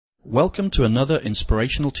Welcome to another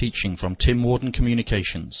inspirational teaching from Tim Warden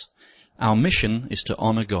Communications. Our mission is to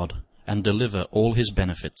honor God and deliver all His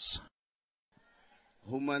benefits.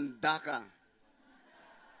 Humanda ka.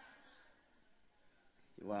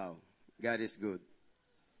 Wow, God is good.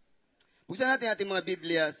 Buksan natin ating mga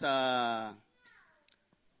Biblia sa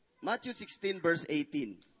Matthew 16 verse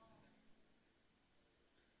 18.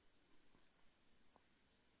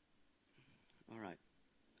 Alright.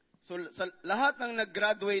 So, sa lahat ng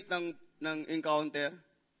nag-graduate ng encounter,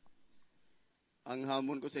 ang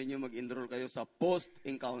hamon ko sa inyo, mag-enroll kayo sa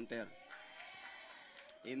post-encounter.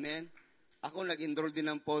 Amen? Ako nag-enroll din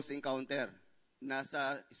ng post-encounter.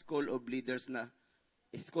 Nasa School of Leaders 3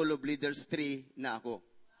 na ako.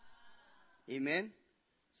 Amen?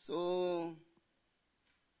 So,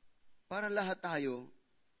 para lahat tayo,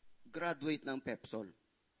 graduate ng PEPSOL.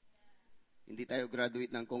 Hindi tayo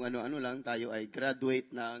graduate ng kung ano-ano lang, tayo ay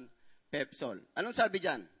graduate ng PEPSOL. Anong sabi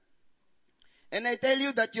dyan? And I tell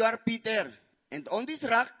you that you are Peter, and on this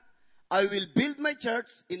rock, I will build my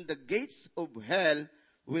church, and the gates of hell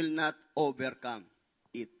will not overcome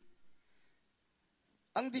it.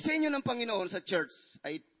 Ang disenyo ng Panginoon sa church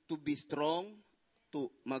ay to be strong,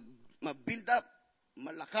 to mag-build up,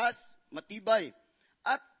 malakas, matibay,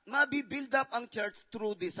 at mabibuild up ang church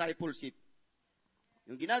through discipleship.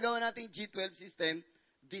 Yung ginagawa nating G12 system,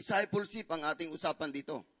 discipleship ang ating usapan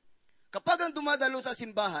dito. Kapag ang dumadalo sa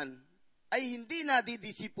simbahan ay hindi na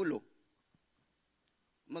didisipulo,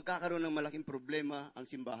 magkakaroon ng malaking problema ang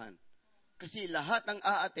simbahan. Kasi lahat ng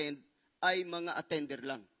a-attend ay mga attender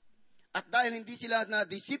lang. At dahil hindi sila na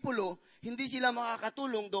disipulo, hindi sila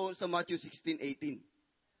makakatulong doon sa Matthew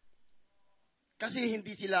 16:18. Kasi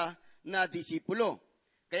hindi sila na disipulo.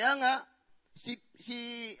 Kaya nga,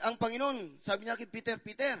 ang Panginoon, sabi niya kay Peter,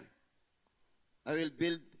 I will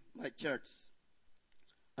build my church.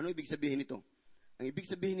 Ano ibig sabihin nito? Ang ibig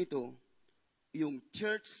sabihin nito, yung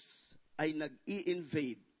church ay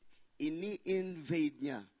ini-invade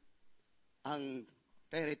niya ang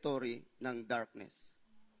territory ng darkness.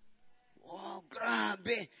 Wow,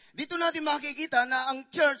 grabe! Dito natin makikita na ang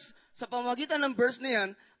church, sa pamagitan ng verse na yan,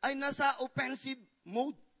 ay nasa offensive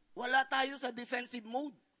mode. Wala tayo sa defensive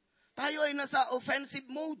mode. Tayo ay nasa offensive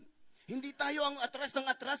mode. Hindi tayo ang atras ng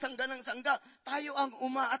atras, hanggang ng sangga. Tayo ang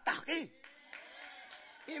umaatake.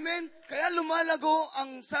 Amen? Kaya lumalago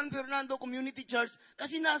ang San Fernando Community Church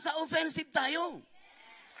kasi nasa offensive tayo.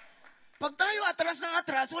 Pag tayo atras ng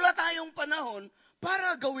atras, wala tayong panahon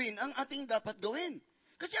para gawin ang ating dapat gawin.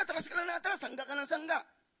 Kasi atras ka lang na atras, hangga ka ng sangga.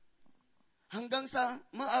 Hanggang sa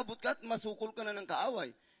maabot ka at masukol ka na ng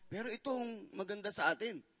kaaway. Pero itong maganda sa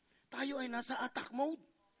atin, tayo ay nasa attack mode.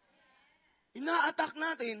 Ina-attack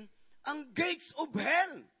natin ang gates of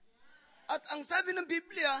hell. At ang sabi ng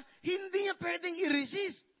Biblia, hindi niya pwedeng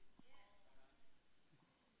i-resist.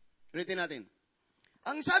 Ulitin natin.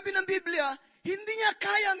 Ang sabi ng Biblia, hindi niya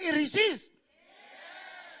kayang i-resist.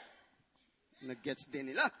 Nag-gets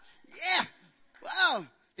din nila. Yeah! Wow!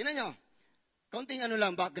 Tingnan nyo. Kaunting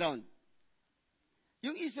background.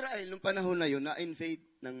 Yung Israel, nung panahon na yun,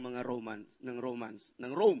 na-invade ng mga Rome.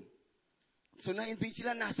 So na-invade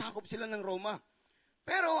sila, nasakop sila ng Roma.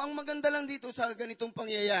 Pero ang maganda lang dito sa ganitong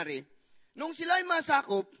pangyayari, nung sila ay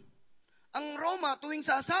masakop, ang Roma tuwing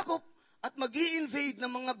sasakop at mag-i-invade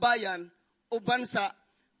ng mga bayan o bansa,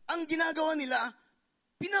 ang ginagawa nila,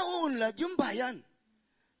 pinauunlad yung bayan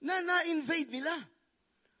na na-invade nila.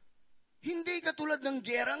 Hindi katulad ng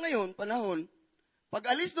giyera ngayon, panahon,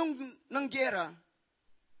 pag alis ng giyera,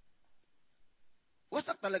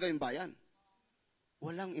 wasak talaga yung bayan.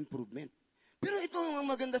 Walang improvement. Pero ito ang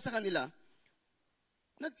maganda sa kanila,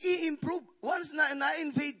 nag-i-improve. Once na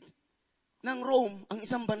na-invade ng Rome ang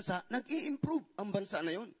isang bansa, nag-i-improve ang bansa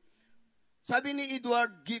na yon. Sabi ni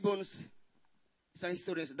Edward Gibbons, isang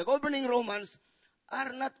historian, the governing Romans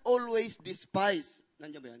are not always despised.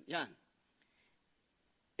 Nandiyan ba yan? Yan.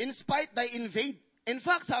 In spite they invade. In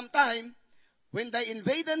fact, sometime, when they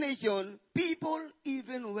invade a nation, people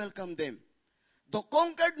even welcome them. The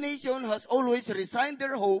conquered nation has always resigned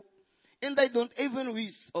their hope and they don't even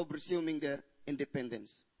wish of resuming their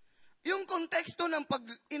independence. Yung konteksto ng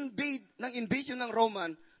pag-invade, ng invasion ng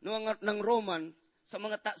Roman sa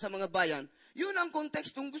mga bayan, yun ang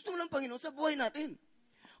kontekstong gusto ng Panginoon sa buhay natin.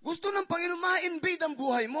 Gusto ng Panginoon ma-invade ang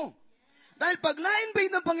buhay mo. Dahil pag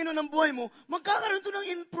na-invade ng Panginoon ang buhay mo, magkakaroon to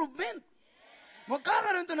ng improvement.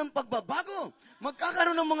 Magkakaroon to ng pagbabago.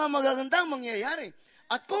 Magkakaroon ng mga magagandang mangyayari.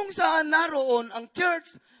 At kung saan naroon ang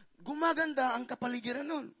church, gumaganda ang kapaligiran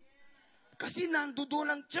nun. Kasi nandoon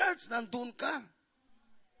ang church, nandoon ka.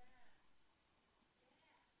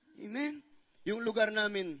 Amen? Yung lugar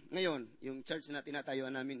namin ngayon, yung church na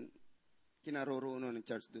tinatayuan namin kinaroroonan ng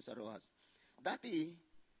church doon sa Rojas. Dati,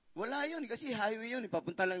 wala yun kasi highway yun.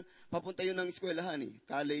 Papunta yun ng eskwelahan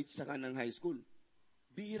college saka ng high school.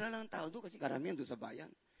 Bihira lang ang tao doon kasi karamihan doon sa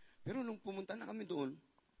bayan. Pero nung pumunta na kami doon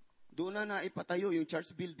na naipatayo yung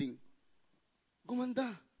church building,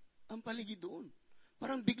 gumanda ang paligid doon.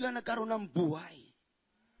 Parang bigla nagkaroon ng buhay.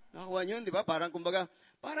 Nakakuha nyo yun, di ba?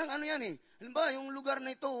 Parang ano yan Halimbawa, yung lugar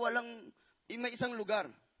na ito, may isang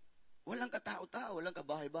lugar. Walang katao-tao, walang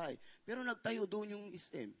kabahay-bahay. Pero nagtayo doon yung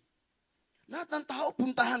SM. Lahat ng tao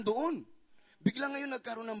puntahan doon. Bigla ngayon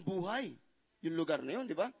nagkaroon ng buhay. Yung lugar na yun,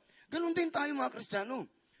 di ba? Ganon din tayo mga Kristiyano.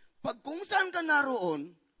 Pag kung saan ka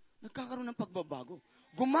naroon, nagkakaroon ng pagbabago.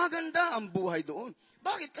 Gumaganda ang buhay doon.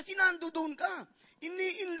 Bakit? Kasi nandoon ka.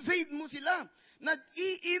 Ini-invade mo sila.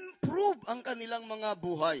 Nag-i-improve ang kanilang mga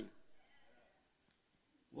buhay.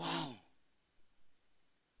 Wow.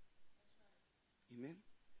 Amen?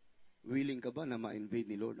 Willing ka ba na ma-invade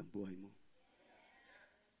ni Lord ang buhay mo?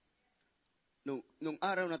 Nung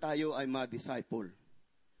araw na tayo ay ma-disciple,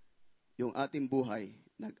 yung ating buhay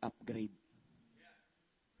nag-upgrade.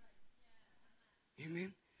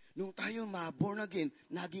 Amen? Nung tayo ma-born again,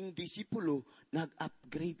 naging disipulo,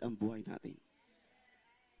 nag-upgrade ang buhay natin.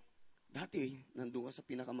 Dati, nandun ka sa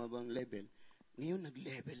pinakamabang level. Ngayon,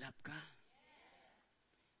 nag-level up ka.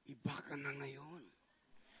 Iba ka na ngayon.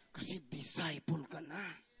 Kasi disciple ka na.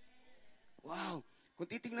 Wow.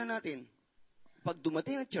 Kung titingnan natin, pag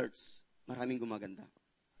dumating ang church, maraming gumaganda.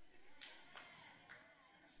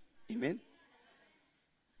 Amen?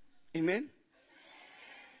 Amen?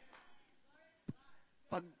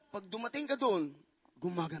 Pag dumating ka doon,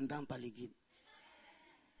 gumaganda ang paligid.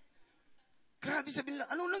 Grabe sabihin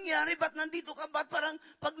lang, anong nangyari? Ba't nandito ka? Ba't parang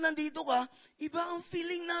pag nandito ka, iba ang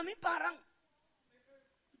feeling namin, parang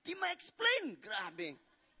di ma-explain. Grabe.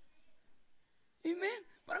 Amen?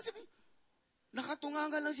 Parang sabihin,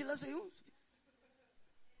 nakatungangan lang sila sa'yo.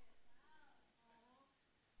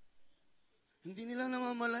 Hindi nila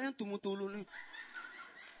namamalayan, tumutulo na.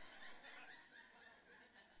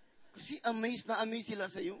 Kasi amazed sila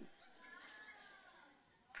sa'yo.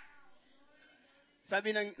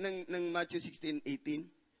 Sabi ng Matthew 16:18,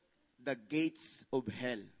 the gates of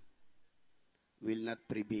hell will not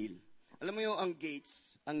prevail. Alam mo yung ang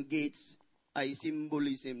gates ay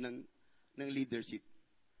symbolism ng leadership.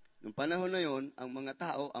 Noong panahon na yon, ang mga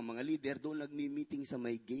tao, ang mga leader doon nagmi-meeting sa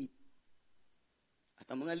may gate. At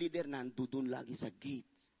ang mga leader nandoon lagi sa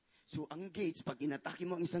gates. So ang gates, pag inatake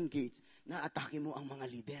mo ang isang gates, naatake mo ang mga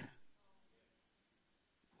leader.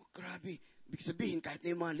 Oh, grabe. Ibig sabihin, kahit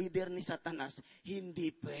na yung mga leader ni Satanas,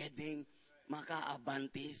 hindi pwedeng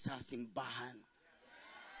makaabante sa simbahan.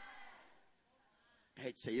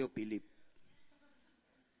 Kahit sa iyo, Philip.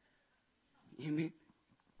 Amen?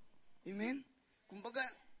 Amen? Kumbaga,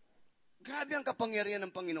 grabe ang kapangyarihan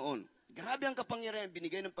ng Panginoon. Grabe ang kapangyarihan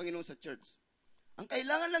binigay ng Panginoon sa church. Ang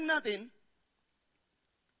kailangan lang natin,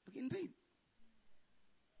 mag-invade.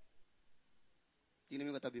 Tingnan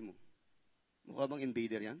mo yung katabi mo. Mukha bang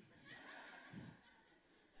invader yan?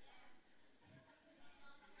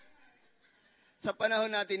 Sa panahon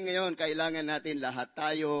natin ngayon, kailangan natin lahat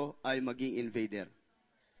tayo ay maging invader.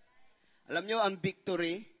 Alam nyo, ang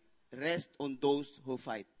victory rests on those who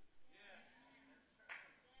fight.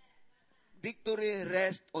 Victory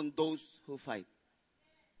rests on those who fight.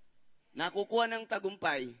 Nakukuha ng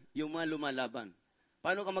tagumpay yung mga lumalaban.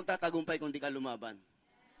 Paano ka magtatagumpay kung di ka lumaban?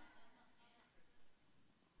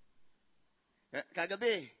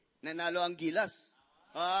 Kagabi, nanalo ang Gilas.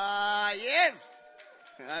 Yes!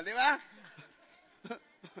 Di ba?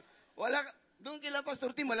 Doon kila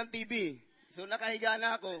Pastor Tim, walang TV. So nakahiga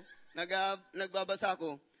na ako, nagbabasa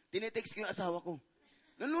ako, tinitext ko yung asawa ko.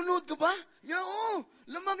 Nanonood ka ba? Yeah, oo.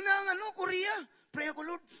 Lamang na ang Korea. Pray ako,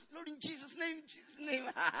 Lord, in Jesus' name, in Jesus' name.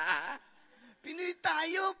 Pinoy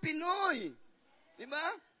tayo, Pinoy. Diba?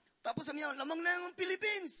 Tapos sabi niya, lamang na ang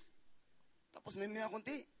Philippines. Tapos may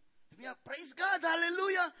konti. Sabi niya, praise God,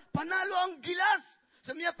 hallelujah, panalo ang Gilas.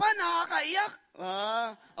 Sabi niya pa, nakakaiyak.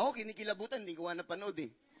 Ako kinikilabutan, hindi ko napanood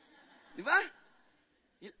Diba?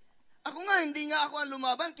 Ako nga, hindi nga ako ang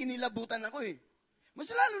lumaban, kinilabutan ako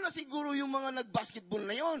Mas lalo na siguro yung mga nag-basketball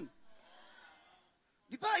na yon.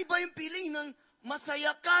 Diba? Iba yung feeling ng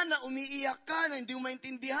masaya ka na umiiyak ka na hindi mo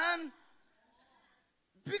maintindihan.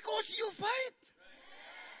 Because you fight.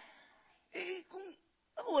 Kung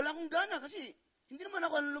ako, wala akong gana kasi hindi naman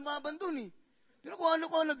ako ang lumaban doon Pero kung ano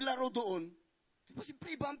ko ang naglaro doon, diba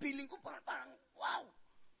siyempre iba ang feeling ko, parang wow.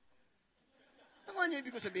 Tama niyo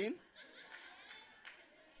ibig ko sabihin?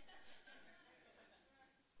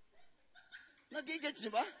 Nag-gets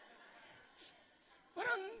niyo ba?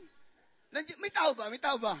 Parang, may tao ba? May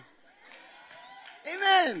tao ba?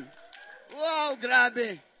 Amen! Wow,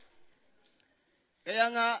 grabe. Kaya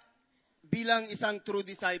nga, bilang isang true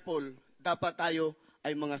disciple, dapat tayo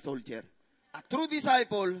ay mga soldier. A true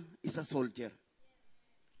disciple is a soldier.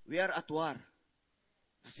 We are at war.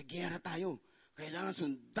 Nasa giyera tayo. Kailangan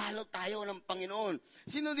sundalo tayo ng Panginoon.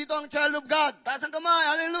 Sino dito ang child of God? Taas ang kamay.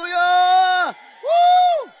 Hallelujah!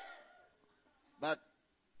 Woo! But,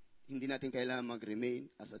 hindi natin kailangan mag-remain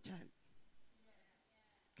as a child.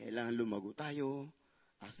 Kailangan lumago tayo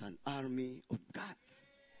as an army of God.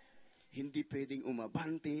 Hindi pwedeng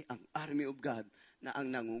umabante ang army of God na ang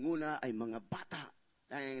nangunguna ay mga bata.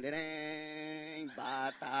 Deng,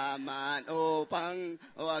 bata man,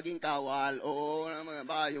 aging kawal, mga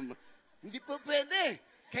bayom. Hindi po pwede.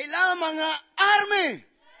 Kailangan mga army.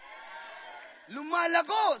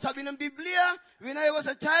 Lumalago. Sabi ng Biblia, when I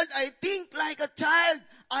was a child, I think like a child.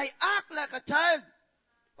 I act like a child.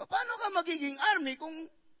 Paano ka magiging army kung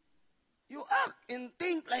you act and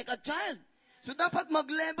think like a child? So dapat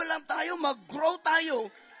mag-level up tayo, mag-grow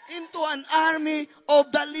tayo into an army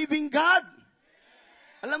of the living God.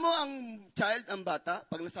 Alam mo, ang child, ang bata,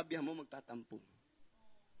 pag nasabihan mo, magtatampo.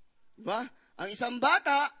 Diba? Ang isang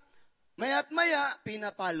bata, maya't maya,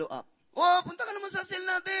 pinapollow up. Punta ka naman sa cell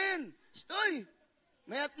natin. Stoy.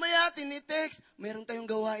 Maya't maya, tinitext. Meron tayong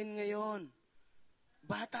gawain ngayon.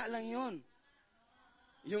 Bata lang yon.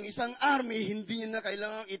 Yung isang army, hindi niya na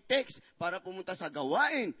kailangang i-text para pumunta sa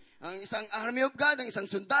gawain. Ang isang army of God, ang isang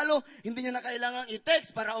sundalo, hindi niya na kailangang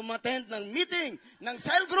i-text para umattend ng meeting, ng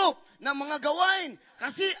cell group, ng mga gawain.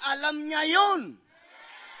 Kasi alam niya yon.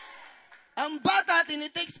 Ang bata,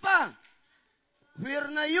 tinitext pa.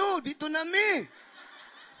 Where na you? Dito na mi.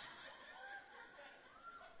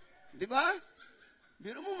 Di ba?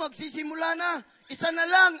 Biro mo, magsisimula na. Isa na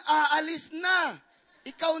lang, aalis na.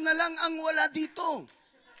 Ikaw na lang ang wala dito.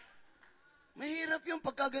 Mahirap yung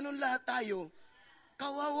pagka ganun lahat tayo.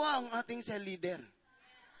 Kawawa ang ating cell leader.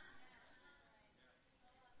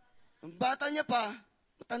 Ang bata niya pa,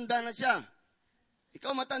 matanda na siya.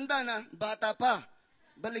 Ikaw matanda na, bata pa.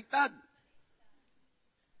 Baliktad.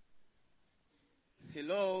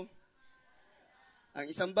 Hello? Ang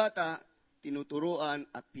isang bata, tinuturuan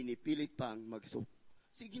at pinipilit pang mag-soup.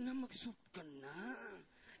 Sige na, mag-soup ka na.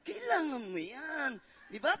 Kailangan mo yan.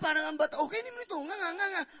 Di ba? Parang ang bata, okay naman ito. Nga.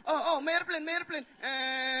 May airplane.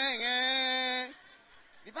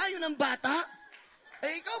 Di ba? Yun ang bata.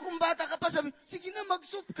 Ikaw kung bata ka pa, sabi, sige na,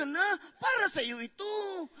 mag-soup ka na. Para sa iyo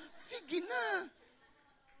ito. Sige na.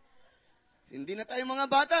 Hindi na tayo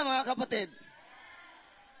mga bata, mga kapatid.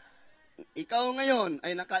 Ikaw ngayon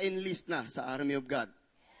ay naka-enlist na sa Army of God.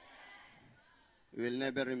 You will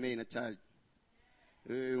never remain a child.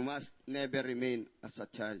 You must never remain as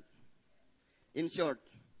a child. In short,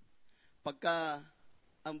 pagka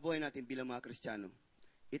ang buhay natin bilang mga Kristiyano,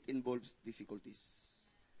 it involves difficulties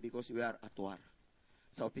because we are at war.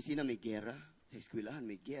 Sa opisina may gera, sa eskwelahan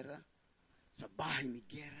may gera, sa bahay may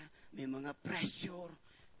gera, may mga pressure.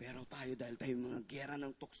 Pero tayo, dahil tayo mga gera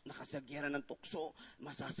ng tukso, nakasagera ng tukso,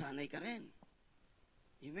 masasanay ka rin.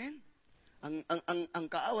 Amen? Ang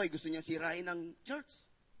kaaway gusto niya sirain ang church.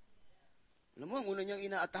 Alam mo, ang una niyang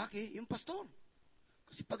inaatake, yung pastor.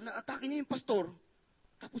 Kasi pag naatake niya yung pastor,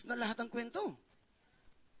 tapos na lahat ang kwento.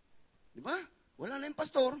 Di ba? Wala na yung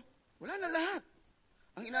pastor, wala na lahat.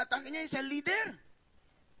 Ang inaatake niya yung cell leader.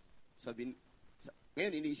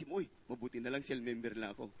 Ngayon iniisip mo, mabuti na lang cell member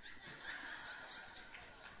na ako.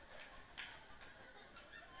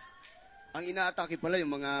 Ang inaatake pala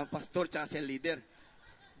yung mga pastor tsaka cell leader.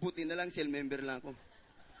 Buti na lang cell member lang ako.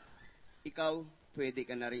 Ikaw, pwede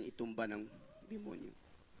ka na rin itumba ng demonyo.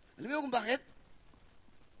 Alam mo kung bakit?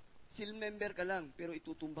 Cell member ka lang, pero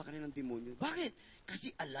itutumba ka rin ng demonyo. Bakit? Kasi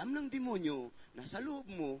alam ng demonyo na sa loob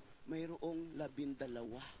mo, mayroong 12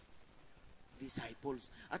 disciples.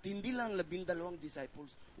 At hindi lang 12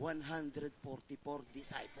 disciples, 144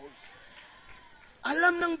 disciples.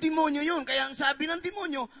 Alam ng demonyo yun. Kaya ang sabi ng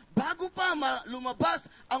demonyo, bago pa lumabas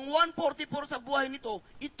ang 144 sa buhay nito,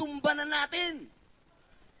 itumba na natin.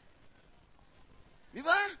 Di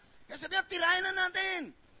ba? Kaya sabi niya, tirahin na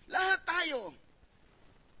natin. Lahat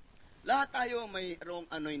tayo may wrong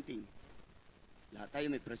anointing. Lahat tayo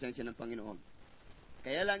may presensya ng Panginoon.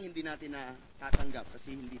 Kaya lang hindi natin natatanggap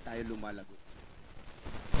kasi hindi tayo lumalago.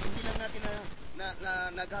 Hindi lang natin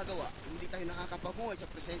nagagawa. Hindi tayo nakakapamuhay sa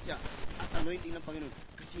presensya at anointing ng Panginoon.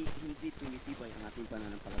 Kasi hindi tumitibay ang ating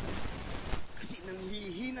pananampalataya. Kasi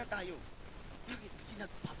nanghihina tayo. Bakit? Kasi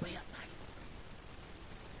nagpabaya tayo.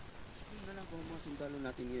 Sige na lang kung mga sundalo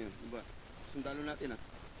natin ngayon. Diba? Sundalo natin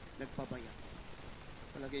nagpabaya.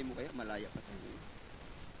 Palagay mo kaya malaya pa tayo ngayon?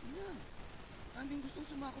 Yan. Daming gustong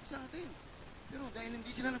sumakop sa atin. Pero dahil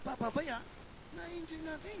hindi sila nagpapabaya, Na-enjoy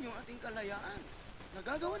natin yung ating kalayaan.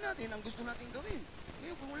 Nagagawa natin ang gusto natin gawin.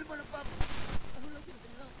 Ngayon, kung wala pa ano lang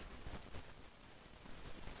sila,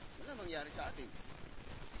 wala mangyari sa atin.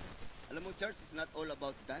 Alam mo, church is not all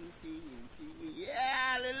about dancing and singing.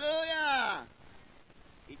 Yeah! Hallelujah!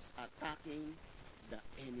 It's attacking the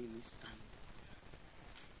enemy's camp.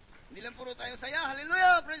 Hindi lang puro tayo saya.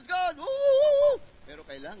 Hallelujah! Praise God! Woo! Pero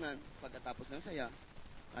kailangan, pagkatapos ng saya,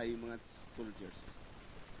 ay mga soldiers.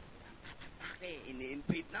 Atake,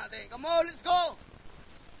 ini-invade natin. Come on, let's go!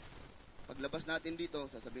 Paglabas natin dito,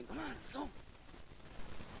 sasabihin, come on, let's go!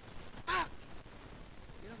 Attack!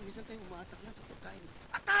 Kaya minsan tayo umaatak na sa pagkain.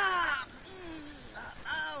 Attack!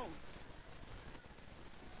 Ataw!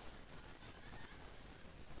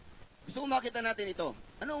 Gusto ko makita natin ito.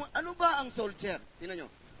 Ano ba ang soldier? Tingnan nyo.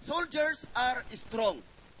 Soldiers are strong.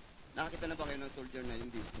 Nakakita na ba kayo ng soldier na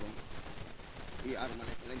hindi strong?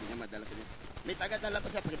 I-armalite nila, hindi niya madala sa niya. May taga-dala pa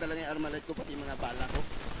siya, pakitala niya yung armalite ko, pati mga bala ko.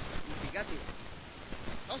 Ang bigat eh.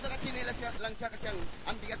 Tapos nakachinelas lang siya kasi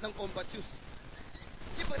ang bigat ng combat shoes.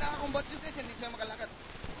 Kasi pag naka-combat shoes niya, hindi siya makalakad.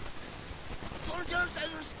 Soldiers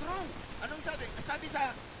are strong. Anong sabi? Sabi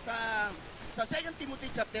sa 2 Timothy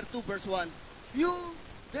chapter 2 verse 1, you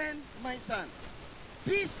then, my son,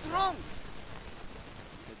 be strong.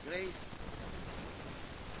 The grace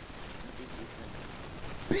that is with them.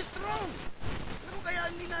 Be strong. Pero kaya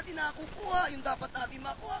hindi natin nakukuha yung dapat natin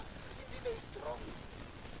makuha kasi hindi tayo strong.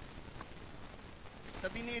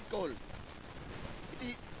 Sabi ni Cole,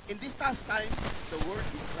 in this tough time, the world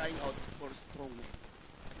is crying out for strong men.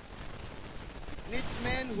 Needs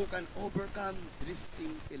men who can overcome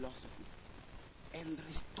drifting philosophy and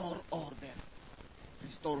restore order,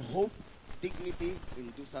 restore hope, dignity,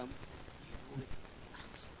 and do some heroic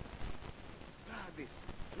acts. Grabe.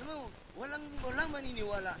 Alam mo, walang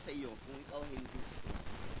maniniwala sa iyo kung ikaw hindi strong.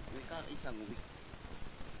 Kung ikaw isang weak.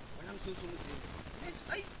 Walang susunod sa iyo.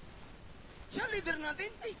 Ay, siya leader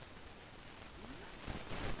natin. Ay,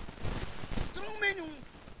 strong men yung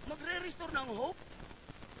magre-restore ng hope,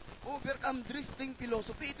 overcome drifting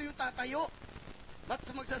philosophy. Ito yung tatayo. Ba't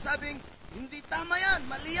magsasabing, hindi tama yan,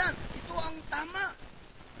 mali yan. Ito ang tama.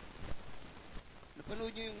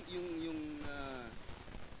 Napanood nyo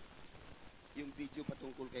yung video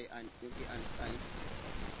patungkol kay Einstein.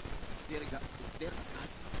 Is there a God?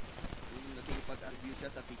 Yung nakikipag-argue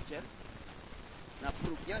siya sa teacher.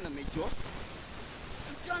 Na-prove niya na may Diyos.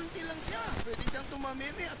 Estudyante lang siya. Pwede siyang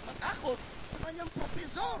tumamimi at matakot sa kanyang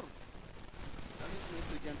profesor. Sabi ko ng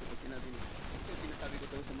estudyante ko, sinabi niya, ito sinasabi ko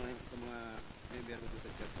ito sa mga member ko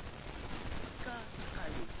sa church. Sa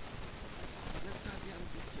college, nagsabi ang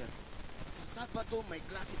teacher, sa Sabado may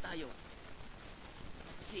klase tayo.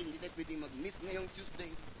 Kasi hindi tayo pwedeng mag-meet ngayong Tuesday.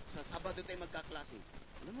 Sa Sabado tayo magkaklase.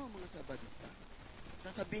 Alam mo mga Sabadista,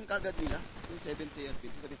 sasabihin kagad nila, yung 70 years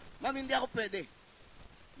old, sabihin, ma'am, hindi ako pwede.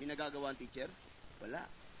 May nagagawa ang teacher? Wala.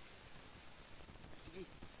 Sige,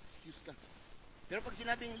 excuse ka. Pero pag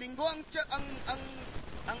sinabing linggo, ang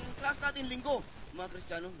class natin linggo, mga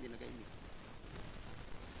Kristiyano, hindi nag-aimig.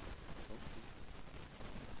 Okay.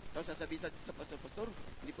 Tapos sasabihin sa pastor,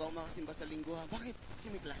 hindi pa ako makasimba sa linggo ha. Bakit? Kasi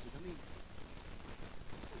may klase kami.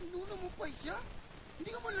 Inuna mo pa siya? Hindi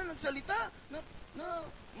ka man lang nagsalita na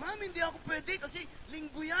ma'am, hindi ako pwede kasi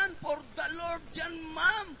linggo yan, for the Lord yan,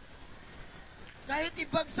 ma'am. Kahit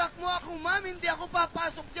ibagsak mo ako, ma'am, hindi ako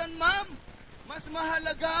papasok dyan, ma'am. Mas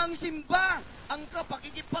mahalaga ang simba, ang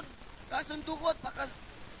pakikipagkasundo ko at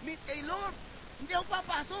meet kay Lord. Hindi ako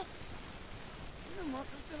papasok. Ano mga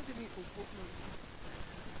Kristiyan sabi, upo na.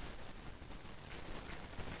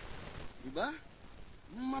 Diba?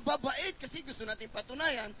 Mababait kasi gusto natin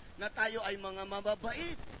patunayan na tayo ay mga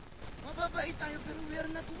mababait. Mababait tayo pero we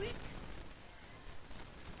are not weak.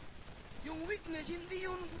 Yung weakness, hindi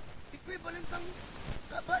yung equivalent ng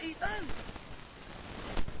kabaitan.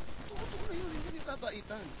 Totoo na yun, hindi yung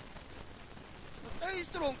kabaitan. Pag tayo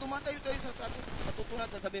strong, tumatayo tayo sa katutunan,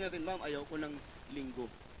 sasabihin natin, ma'am, ayaw ko ng linggo.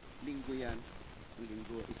 Linggo yan. Ang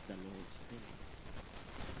linggo is the Lord's day.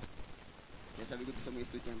 Kaya sabi ko sa mga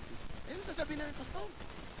estudyante, ayun sasabihin na rin, pastor.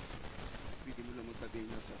 Pwede mo naman sabihin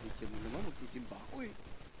na sa teacher mo naman, magsisimba ako eh.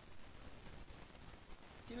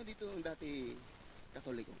 Sino dito ang dati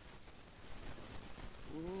Katoliko?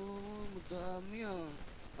 Oh, madami ah.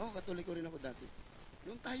 Ako, Katoliko rin ako dati.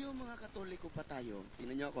 Nung tayo mga Katoliko pa tayo,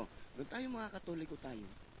 tingnan niyo ako, nung tayo mga Katoliko tayo,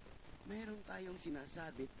 meron tayong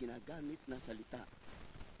sinasabit, ginagamit na salita,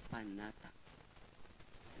 panata.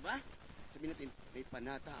 Diba? Sabihin natin, may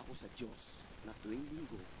panata ako sa Diyos na tuwing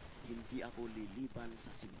linggo, hindi ako liliban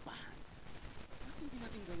sa simbahan. Bakit hindi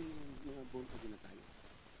natin gawin yung mga born again na tayo?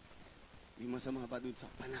 May masama ba doon sa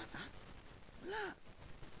panata? Wala.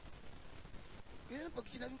 Kaya pag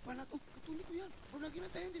sinabi pa natin, Katoliko yan. Born again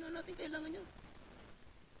na tayo, hindi na natin kailangan yan.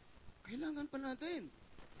 Kailangan pa natin.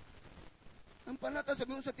 Ang panata,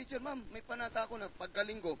 sabi mo sa teacher, ma'am, may panata ako na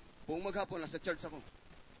pagkalinggo, buong maghapon, nasa church ako.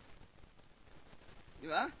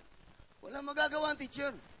 Di ba? Wala magagawa ang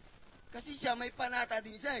teacher. Kasi siya, may panata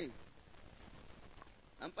din siya eh.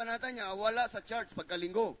 Ang panata niya, wala sa church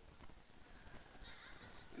pagkalinggo.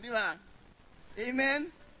 Di ba?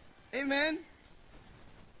 Amen? Amen?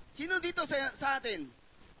 Sino dito sa atin?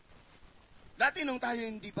 Dati nung tayo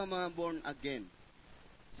hindi pa mga born again,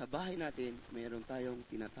 sa bahay natin, mayroon tayong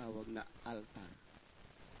tinatawag na altar.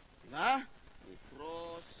 Diba? May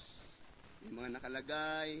cross, may mga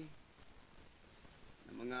nakalagay,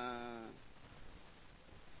 na mga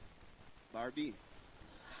Barbie.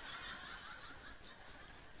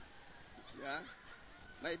 Diba?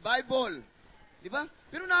 May Bible. Diba?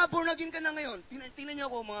 Pero na-born again ka na ngayon. Tingnan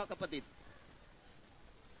niyo ako mga kapatid.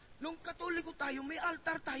 Nung Katoliko tayo, may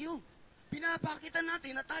altar tayo. Pinapakita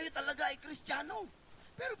natin na tayo talaga ay Kristiyano.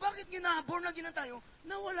 Pero bakit gina-born again na tayo,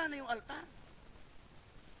 nawala na yung altar?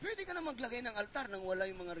 Pwede ka na maglagay ng altar nang wala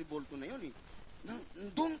yung mga revolto na yun eh.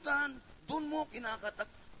 Doon mo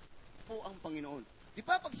kinakatakpo ang Panginoon. Di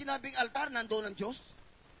ba pag sinabing altar, nandoon ang Diyos?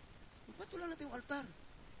 Ba't wala natin yung altar?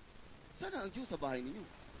 Sana ang Diyos sa bahay ninyo?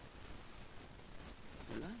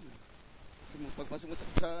 Wala na. Pagpasok mo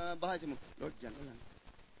sa bahay, sabi mo, Lord, dyan ka lang.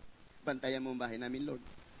 Bantayan mo ang bahay namin, Lord.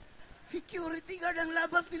 Security guard ang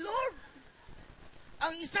labas ni Lord.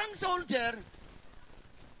 Ang isang soldier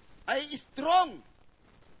ay strong.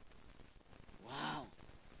 Wow.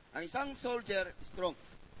 Ang isang soldier, strong.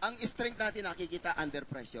 Ang strength natin nakikita under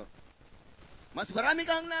pressure. Mas marami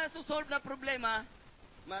kang nasusolve na problema,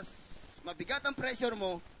 mas mabigat ang pressure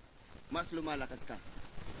mo, mas lumalakas ka.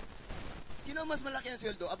 Sino mas malaki ang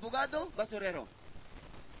sweldo? Abogado? Basurero?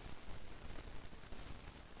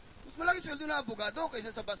 Mas malaki sweldo na abogado kaysa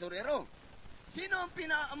sa basurero. Sino ang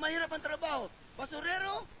mahirap ang trabaho?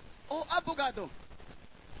 Basurero o abogado?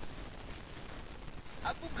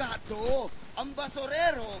 Abogado. Ang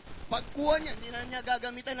basurero, pagkuha niya, hindi na niya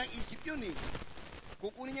gagamitan ng isip yun eh.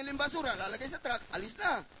 Kukunin niya yung basura, lalagay sa truck, alis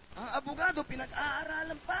na. Ang abogado,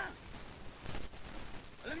 pinag-aaralan pa.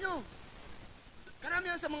 Alam nyo,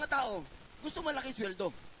 karamihan sa mga tao, gusto malaking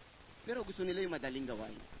sweldo. Pero gusto nila yung madaling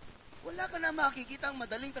gawain. Wala ka na makikita ang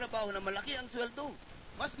madaling trabaho na malaki ang sweldo.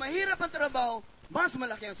 Mas mahirap ang trabaho, mas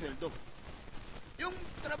malaki ang sweldo. Yung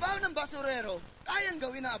trabaho ng basurero, kayang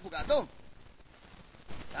gawin ng abogado.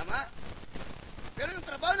 Tama? Pero yung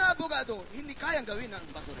trabaho ng abogado, hindi kayang gawin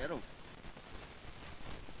ng basurero.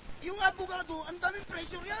 Yung abogado, ang daming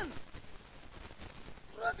pressure yan.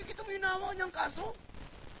 Grabe, kita mo yung nawa niyang kaso.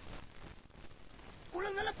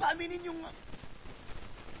 Kulang na lang paaminin yung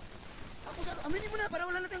akusado. Aminin mo na para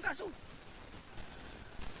wala natin ang kaso.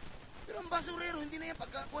 Pero ang basurero, hindi na yan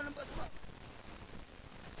pagkakuha ng basura.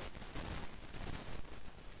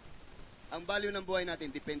 Ang value ng buhay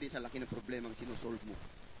natin depende sa laki ng problema ang sinusolve mo.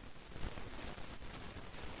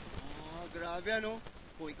 Grabe ano?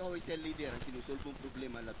 Kung ikaw ay cell leader, ang sinusolve mong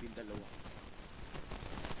problema, 12. Grabe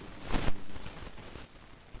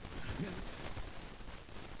ano?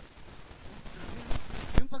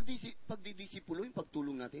 Yung pagdidisipulo, yung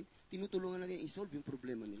pagtulong natin, tinutulungan natin i-solve yung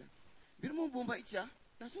problema nila. Pero mo bumait siya,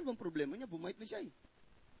 nasolve ang problema niya, bumait na siya eh.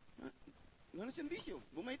 Wala na siyang bisyo,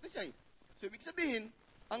 bumait na siya eh. So, ibig sabihin,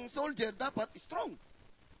 ang soldier dapat strong.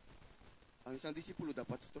 Ang isang disipulo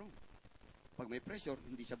dapat strong. Pag may pressure,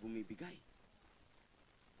 hindi siya bumibigay.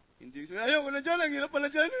 Hindi siya, ayaw ko na dyan, ang hirap pala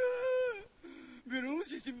dyan. Pero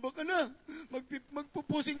sisimba ka na.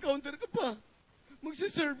 Magpo-posing counter ka pa.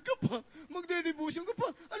 Magsiserve ka pa. Magde-devotion ka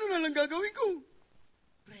pa. Ano na lang gagawin ko?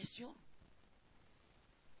 Pressure.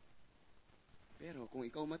 Pero kung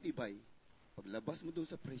ikaw matibay, paglabas mo doon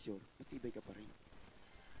sa pressure, matibay ka pa rin.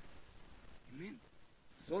 Amen.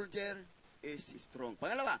 Soldier is strong.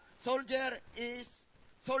 Pangalawa, soldiers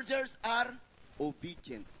are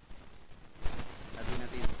obedient. Sabi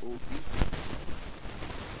natin, obedient.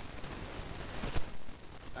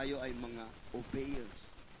 Tayo ay mga obeyers.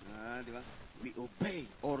 Di ba? We obey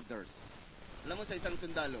orders. Alam mo sa isang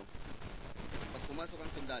sundalo, pag pumasok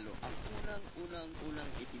ang sundalo, ang unang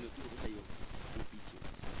itinuturo sa iyo,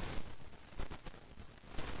 obedience.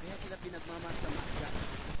 Kaya sila pinagmamarsa-marsa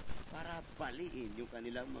para baliin yung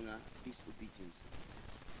kanilang mga disobedience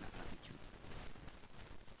na attitude.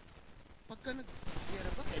 Pagka nag-gera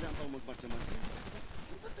ba, kailangan pang magmarcha-marcha?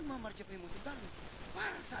 Ba't nagmamarcha pa yung mga sundalo?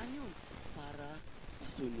 Para saan yun? Para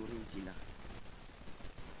pasunurin sila.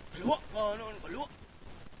 Kaliwa! Kaliwa!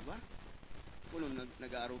 Diba? Kung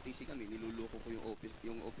nag-ROTC kami, niluloko ko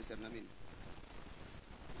yung officer namin.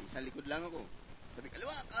 Sa likod lang ako. Sabi,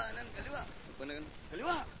 kaliwa, kanan, kaliwa. So,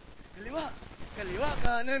 kaliwa, kaliwa, kaliwa,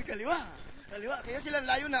 kanan, kaliwa, kaliwa. Kaya sila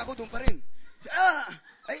layo na ako, doon pa rin.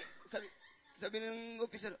 Ay, sabi ng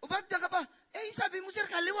officer, ba't ka pa? Sabi mo, sir,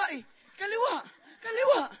 kaliwa eh. Kaliwa,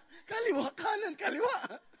 kaliwa, kaliwa, kanan, kaliwa.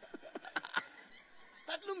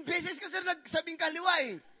 3 beses ka, sir, nagsabing kaliwa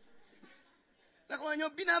eh. Nakuha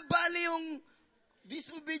nyo, binabali yung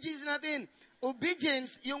disobedience natin.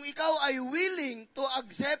 Obedience, yung ikaw ay willing to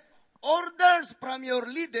accept orders from your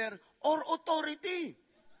leader or authority.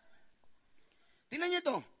 Tingnan niyo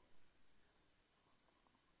ito.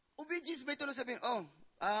 Obedience ba ito na sabihin,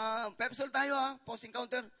 pepsol tayo post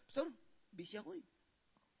encounter. Pastor, busy ako eh.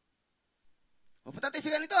 Patatay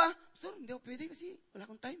siya ganito Pastor, hindi ako pwede kasi wala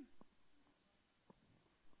akong time.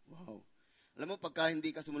 Wow. Alam mo, pagka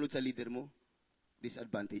hindi ka sumunod sa leader mo,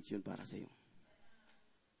 disadvantage yun para sa'yo.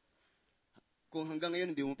 Kung hanggang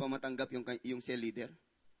ngayon hindi mo pa matanggap yung cell leader,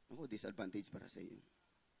 disadvantage para sa'yo.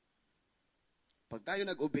 Pag tayo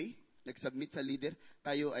nag-obey, nag-submit sa leader,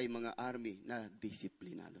 tayo ay mga army na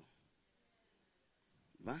disiplinado.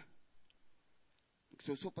 Diba?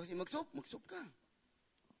 Magsusop kasi magsop ka.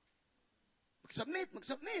 Mag-submit.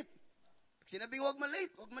 Pag sinabing huwag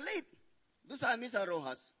malate. Doon sa amin sa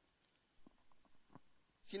Rojas,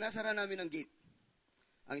 sinasara namin ang gate.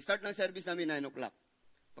 Ang start ng service namin 9 o'clock.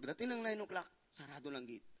 Pagdating ng 9 o'clock, sarado lang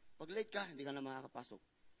gate. Pag late ka, hindi ka na makakapasok.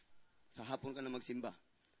 Sa hapon ka na magsimba.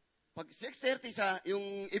 Pag 6:30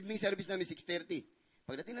 yung evening service namin 6:30.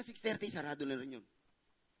 Pagdating ng 6:30, sarado na rin yun.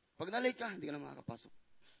 Pag na-late ka, hindi ka na makakapasok.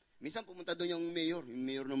 Minsan pumunta doon yung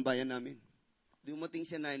mayor ng bayan namin. Dumating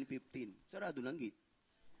siya 9:15. Sarado lang gate.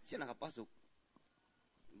 Siya nakapasok.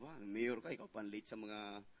 Diba? Mayor ka, ikaw pa late sa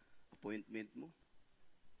mga appointment mo.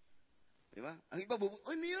 Diba? Ang iba,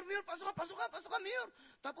 mayor, pasok ka, mayor.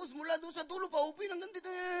 Tapos mula doon sa dulo, paupi, hanggang dito,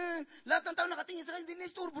 lahat ng tao nakatingin sa kanya, hindi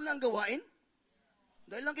na-isturbo na ang gawain.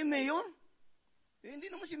 Dahil lang kay mayor. Hindi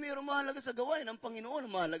naman si mayor mahalaga sa gawain, ang Panginoon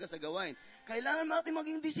ang mahalaga sa gawain. Kailangan natin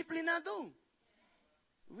maging disiplinado.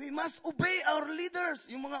 We must obey our leaders,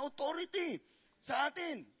 yung mga authority sa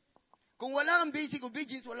atin. Kung wala kang basic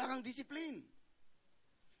obedience, wala kang discipline.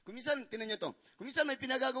 Kuminsan, tinan nyo to, kuminsan may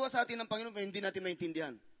pinagagawa sa atin ng Panginoon pero hindi natin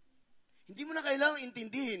maintindihan. Hindi mo na kailangang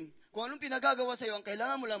intindihin kung anong pinagagawa sa iyo, ang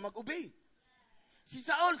kailangan mo lang mag-obey. Si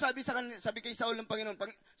Saul, sabi kay Saul ng Panginoon,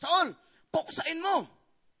 Saul, poksain mo.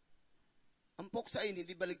 Ang poksain,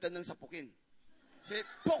 hindi baligtad ng sapukin.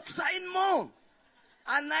 Poksain mo.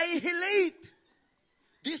 Annihilate.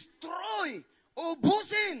 Destroy.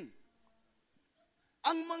 Ubusin.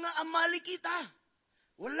 Ang mga Amalekita.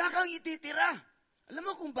 Wala kang ititira. Alam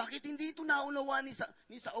mo kung bakit hindi ito naunawa ni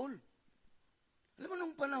Saul? Alam mo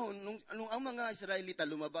nung panahon, nung ang mga Israelita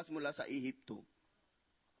lumabas mula sa Ehipto,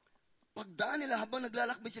 pagdaan nila habang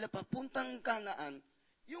naglalakbay sila papuntang Kanaan,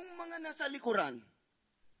 yung mga nasa likuran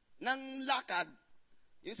ng lakad,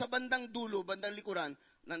 yung sa bandang dulo, bandang likuran,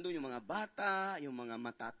 nandun yung mga bata, yung mga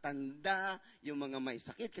matatanda, yung mga may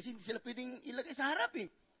sakit, kasi hindi sila pwedeng ilagay sa harap eh.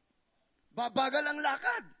 Babagal ang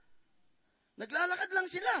lakad. Naglalakad lang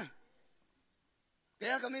sila.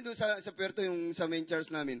 Kaya kami doon sa Puerto, yung sa main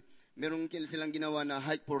church namin, meron silang ginawa na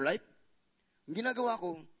hike for life. Ang ginagawa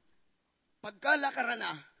ko, pagkalakaran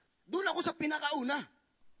na, doon ako sa pinakauna.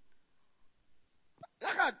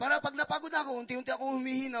 Lakad, para pag napagod ako, unti-unti ako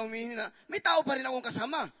humihina, may tao pa rin akong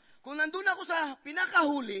kasama. Kung nandun ako sa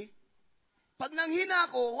pinakahuli, pag nanghina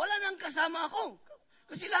ako, wala nang kasama ako.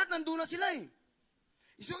 Kasi lahat nandun na sila eh.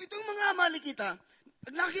 So itong mga Amalekita,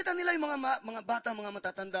 pag nakita nila yung mga bata, mga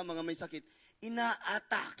matatanda, mga may sakit,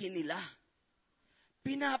 inaatake nila.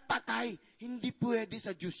 Pinapatay. Hindi pwede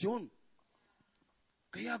sa Diyos yun.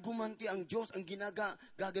 Kaya gumanti ang Diyos, ang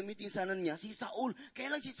gagamitin sana niya, si Saul.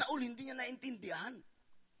 Kaya lang si Saul, hindi niya naintindihan.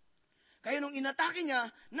 Kaya nung inatake niya,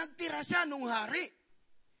 nagtira siya nung hari.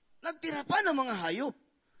 Nagtira pa ng mga hayop.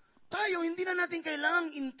 Tayo, hindi na natin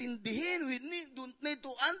kailangang intindihin. We don't need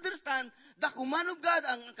to understand the command of God.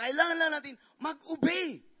 Ang kailangan lang natin,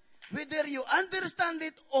 mag-obey. Whether you understand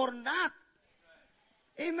it or not.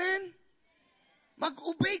 Amen?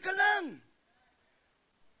 Mag-obey ka lang.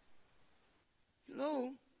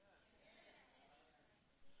 Hello?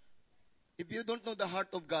 If you don't know the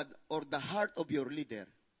heart of God or the heart of your leader,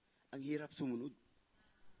 ang hirap sumunod.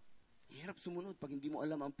 Ang hirap sumunod pag hindi mo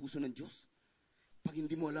alam ang puso ng Diyos. Pag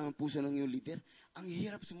hindi mo alam ang puso ng iyong leader, ang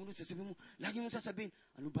hirap sumunod. Sasabihin mo, lagi mo sasabihin,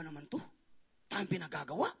 ano ba naman to? Tayong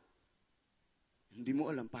pinagagawa. Hindi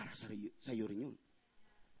mo alam para sa iyo rin yun.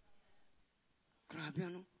 Grabe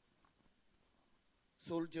ano?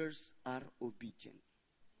 Soldiers are obedient.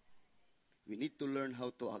 We need to learn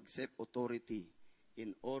how to accept authority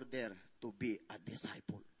in order to be a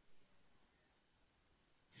disciple.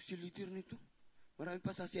 Si leader nito, Marami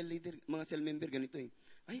pa sa cell leader, mga cell member, ganito eh.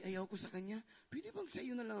 Ay, ayaw ko sa kanya. Pwede bang sa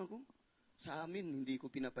iyo na lang ako? Sa amin, hindi ko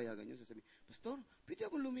pinapayagan yun. Sasabihin, Pastor, pwede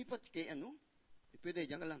akong lumipat kay ano? Pwede,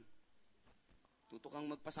 diyan ka lang. Tutukang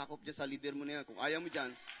magpasakop dyan sa leader mo na yan. Kung ayaw mo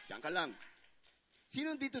dyan, diyan ka lang.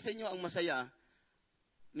 Sino dito sa inyo ang masaya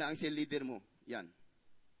na ang cell leader mo? Yan.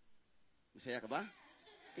 Masaya ka ba?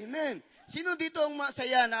 Amen. Sino dito ang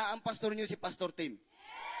masaya na ang pastor niyo si Pastor Tim?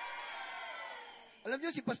 Alam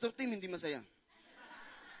niyo, si Pastor Tim hindi masaya.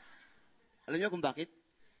 Alam niyo kung bakit?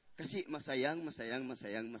 Kasi masaya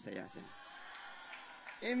siya.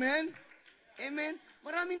 Amen? Amen?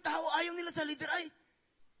 Maraming tao, ayaw nila sa leader. Ay,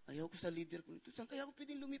 ayaw ko sa leader ko nito. Saan kaya ako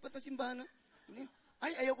pwedeng lumipat ng simbahan?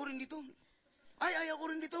 Ay, ayaw ko rin dito. Ay, ayaw ko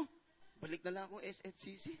rin dito. Balik na lang ako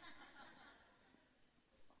SFCC.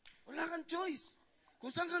 Wala kang choice.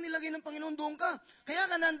 Kung saan ka nilagay ng Panginoon, doon ka. Kaya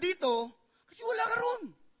ka nandito, kasi wala ka ron.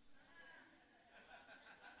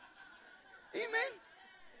 Amen?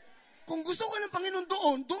 Kung gusto ka ng Panginoon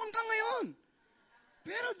doon ka ngayon.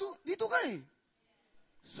 Pero dito ka eh.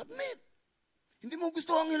 Submit. Hindi mo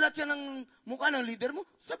gusto ang hilat siya ng mukha ng leader mo?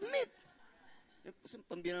 Submit.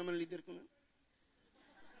 Pambira naman leader ko na.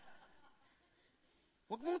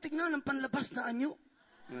 Huwag mong tignan ang panlabas na anyo.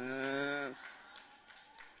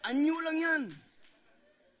 Anyo lang yan.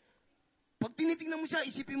 Pag tinitingnan mo siya,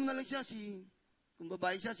 isipin mo na lang siya kung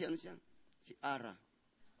babae siya, si Ara.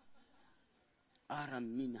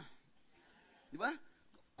 Aramina. Di ba?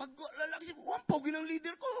 Pag lalaki siya, ang pogi ng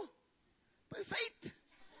leader ko. By faith.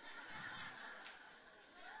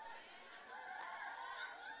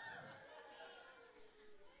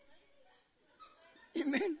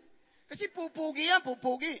 Amen. Kasi pupugi yan,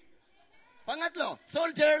 pupugi. Pangatlo,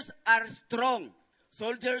 soldiers are strong.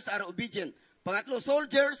 Soldiers are obedient. Pangatlo,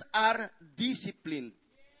 soldiers are disciplined.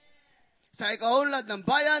 Sa ikaunlad ng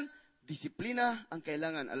bayan, disiplina ang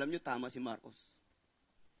kailangan. Alam nyo, tama si Marcos.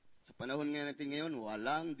 Sa panahon nga natin ngayon,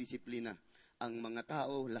 walang disiplina. Ang mga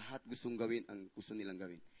tao, lahat gustong gawin ang gusto nilang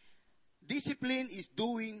gawin. Discipline is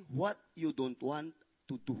doing what you don't want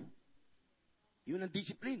to do. Yun ang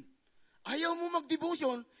discipline. Ayaw mo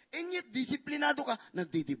mag-devotion, and yet disiplinado ka,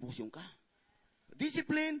 nagdi-devotion ka.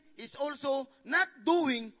 Discipline is also not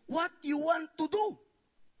doing what you want to do.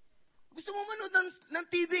 Gusto mo manood ng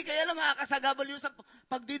TV, kaya lang makakasagabal yun sa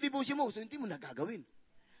pagdi-devotion mo, so hindi mo nagagawin.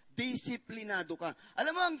 Disiplinado ka.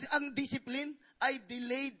 Alam mo, ang discipline ay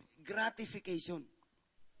delayed gratification.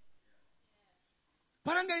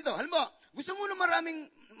 Parang ganito, alam mo, gusto mo na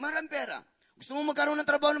maraming pera, gusto mo magkaroon ng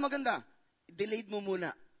trabaho na maganda, delayed mo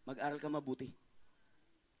muna. Mag-aral ka mabuti.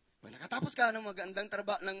 Pag nakatapos ka ng magandang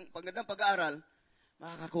pag-aaral,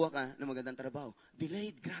 makakakuha ka ng magandang trabaho.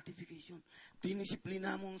 Delayed gratification.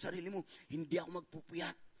 Dinisiplina mo ang sarili mo. Hindi ako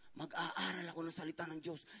magpupuyat. Mag-aaral ako ng salita ng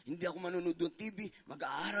Diyos. Hindi ako manonood ng TV.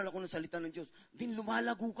 Mag-aaral ako ng salita ng Diyos. Din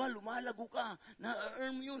lumalago ka.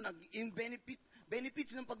 Na-earn mo yun. Yung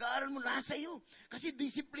benefits ng pag-aaral mo, nasa iyo. Kasi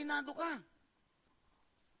disiplinado ka.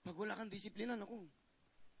 Pag wala kang disiplina, naku,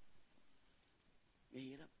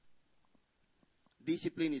 mahirap.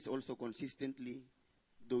 Discipline is also consistently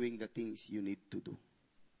doing the things you need to do.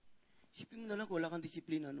 Isipin mo na lang kung wala kang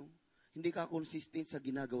disiplina, no? Hindi ka consistent sa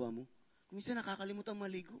ginagawa mo. Kung minsan nakakalimutan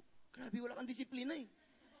maligo. Grabe, wala kang disiplina eh.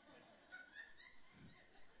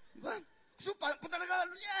 Diba? So, punta na ka,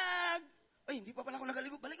 ay, hindi pa pala ako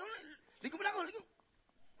nagaligo. Balik ako, ligo pala ako, ligo.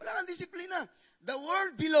 Wala kang disiplina. The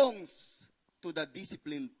world belongs to the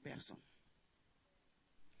disciplined person.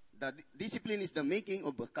 The discipline is the making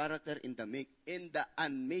of a character in the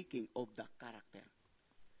unmaking of the character.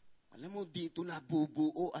 Alam mo, dito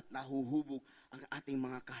nabubuo at nahuhubog ang ating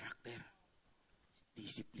mga karakter.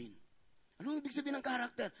 Discipline. Ano ibig sabihin ng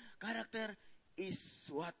character? Character is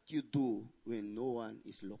what you do when no one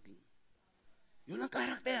is looking. Yun ang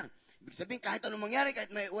character. Ibig sabihin, kahit anong mangyari,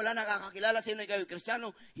 kahit wala nakakakilala sa inyo, kayo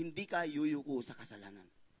Kristiyano, hindi ka yuyuko sa kasalanan.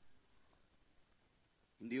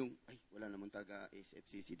 Hindi yung, ay, wala naman taga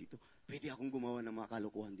SFCC dito. Pwede akong gumawa ng mga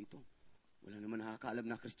kalokohan dito. Wala naman nakakaalam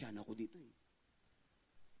na Kristiyano ako dito. Eh.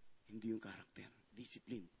 Hindi yung karakter.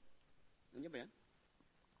 Discipline. Nandiyan ba yan?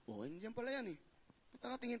 Oo, nandiyan pala yan eh.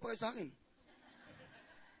 Tingin pa kayo sa akin.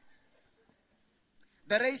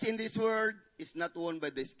 The race in this world is not won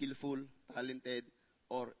by the skillful, talented,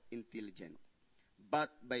 or intelligent,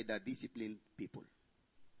 but by the disciplined people.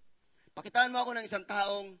 Pakitaan mo ako ng isang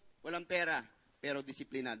taong walang pera, pero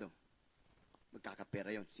disiplinado.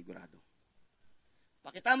 Magkakapera yon, sigurado.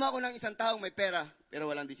 Pakita mo ako ng isang taong may pera,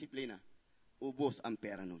 pero walang disiplina. Ubos ang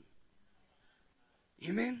pera nun.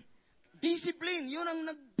 Amen? Discipline, yun ang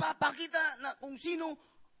nagpapakita na kung sino,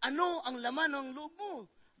 ano ang laman ng loob mo.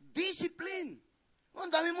 Discipline. Ang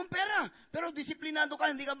dami mong pera, pero disiplinado ka,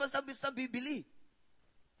 hindi ka basta-basta bibili.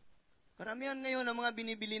 Karamihan ngayon ng mga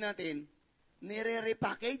binibili natin,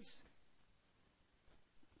 nire-repackage.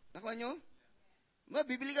 Nakuha nyo?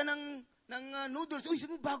 Bibili ka ng noodles. Uy,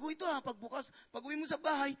 bago ito Pagbukas, pag-uwi mo sa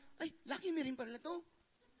bahay, ay, Lucky Me rin pala ito.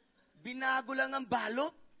 Binago lang ang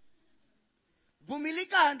balot. Bumili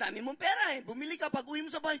ka, ang dami mong pera Bumili ka, pag-uwi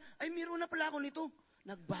mo sa bahay, ay, meron na pala ako nito.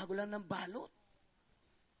 Nagbago lang ng balot.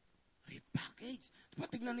 Repackage.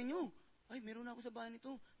 Tignan ninyo. Ay, meron na ako sa bahay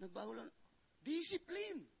nito. Nagbago lang.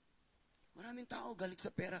 Discipline. Maraming tao galit sa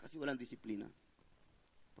pera kasi walang disiplina.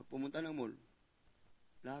 Pag pumunta ng mall,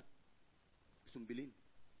 lahat gustong bilhin.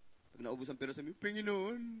 Pag naubos ang pera, sabi,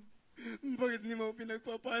 Panginoon, bakit hindi mo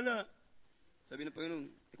pinagpapala? Sabi ng Panginoon,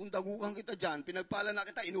 kung dagukan kita dyan, pinagpala na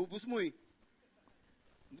kita, inubos mo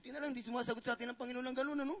Buti na lang, hindi sumasagot sa atin ng Panginoon ng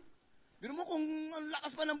gano'n, ano? Pero mo kung ang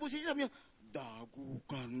lakas pa ng busis, sabi niya,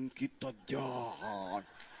 dagukan kita dyan.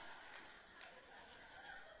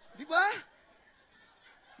 Di ba?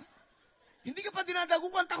 Hindi ka pa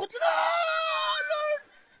dinadagukan, takot ka na, Lord!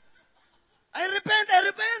 I repent!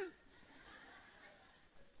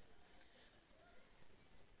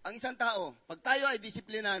 Ang isang tao, pag tayo ay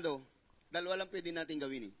disiplinado, dalawa lang pwede natin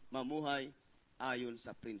gawin mamuhay ayon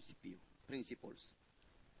sa principles.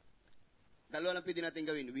 Dalawa lang pwede natin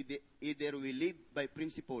gawin. Either we live by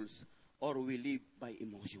principles or we live by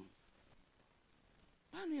emotion.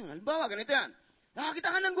 Paano yun? Halimbawa, ganito yan. Nakakita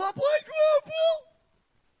ka ng gwapo, ay gwapo!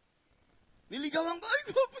 Niligawan ko, ay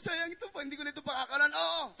gwapo, sayang ito pa, hindi ko nito pakakalan.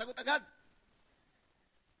 Oo, sagot agad.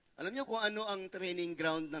 Alam niyo kung ano ang training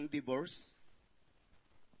ground ng divorce?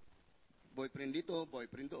 Boyfriend dito,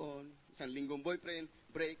 boyfriend doon. Isang linggong boyfriend,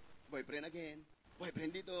 break, boyfriend again.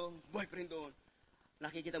 Boyfriend dito, boyfriend doon.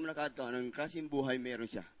 Nakikita mo na kaad ko, anong klaseng buhay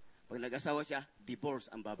meron siya. Pag nag-asawa siya,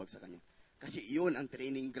 divorce ang babag sa kanya. Kasi yun ang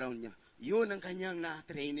training ground niya. Yun ang kanyang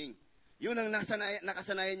na-training. Yun ang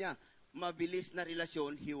nakasanayan niya. Mabilis na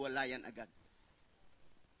relasyon, hiwalayan agad.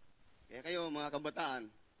 Kaya kayo, mga kabataan,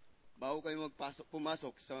 bago kayo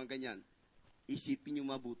pumasok sa mga ganyan, isipin niyo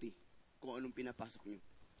mabuti kung anong pinapasok niyo.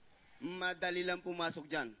 Madali lang pumasok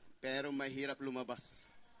dyan, pero mahirap lumabas.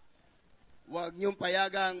 Huwag niyong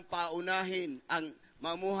payagang paunahin ang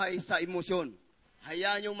mamuhay sa emosyon.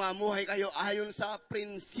 Hayaan niyong mamuhay kayo ayon sa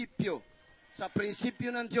prinsipyo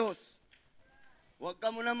ng Diyos. Huwag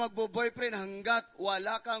ka muna magbo-boyfriend hanggat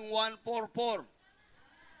wala kang 144.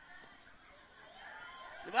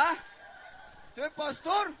 Diba? So,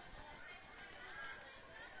 Pastor,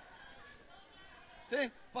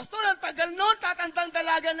 Pastor, ang tagal nun, tatandang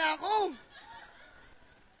dalaga na ako.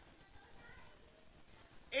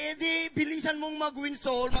 Di, bilisan mong mag-win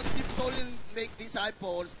soul, mag-sip soul and make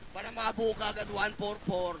disciples para mabuo ka agad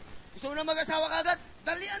 144. Gusto mo na mag-asawa ka agad?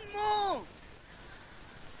 Dalian mo!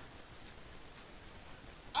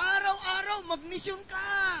 Araw-araw, mag-mission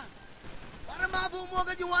ka! Para mabuo mo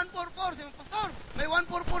agad yung 144. Sabi mo, Pastor, may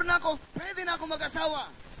 144 na ako, pwede na ako mag-asawa.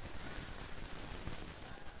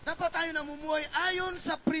 Dapat tayo namumuhay ayon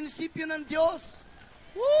sa prinsipyo ng Diyos.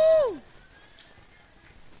 Woo!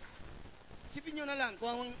 Isipin nyo na lang,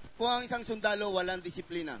 kung ang isang sundalo walang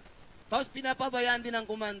disiplina. Tapos pinapabayaan din ng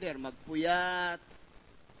commander, magpuyat,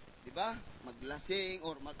 di ba? Maglasing,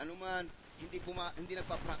 or mag-anuman, hindi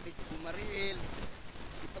nagpa-practice bumaril.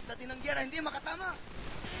 Pagdating ng giyera, hindi makatama.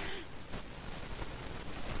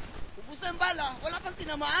 Ubus na yung bala, wala pang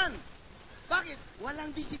tinamaan. Bakit?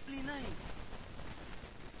 Walang disiplina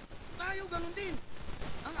Tayo, ganun din.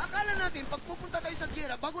 Ang akala natin, pag pupunta tayo sa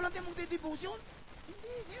giyera, bago lang tayo magde-devotion,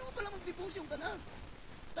 hindi mo pala mag-devotion ka na.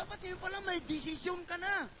 Dapat ngayon pala may desisyon ka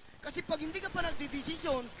na. Kasi pag hindi ka pa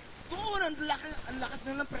nagde-desisyon, doon ang lakas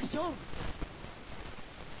na ng presyon.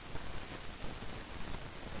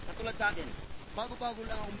 Katulad sa akin, bago-bago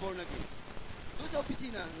lang akong born again. Doon sa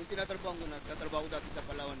opisina, yung tinatrabaho ko, nagtatrabaho dati sa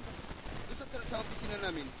Palawan. Doon sa opisina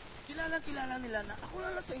namin, kilala nila na ako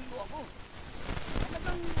na lang sa Indo ako.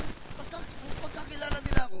 Talagang pagkakilala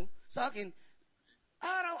nila ako sa akin,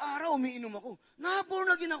 araw-araw umiinom ako. Na-born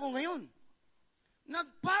again ako ngayon.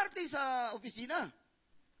 Nag-party sa opisina.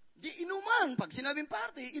 Di inuman. Pag sinabing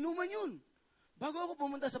party, inuman yun. Bago ako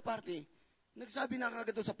pumunta sa party, nagsabi na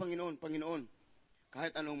kagad sa Panginoon, Panginoon,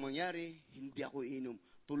 kahit anong mangyari, hindi ako iinom.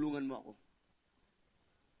 Tulungan mo ako.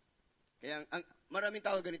 Kaya maraming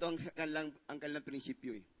tao ganito ang kanilang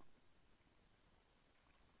prinsipyo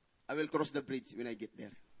I will cross the bridge when I get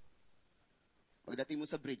there. Pagdating mo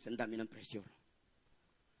sa bridge, ang dami ng pressure.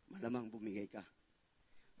 Malamang bumigay ka.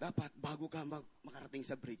 Dapat, bago ka makarating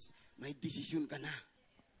sa bridge, may desisyon ka na.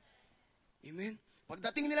 Amen?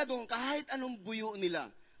 Pagdating nila doon, kahit anong buyo nila,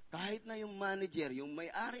 kahit na yung manager, yung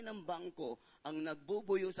may-ari ng bangko, ang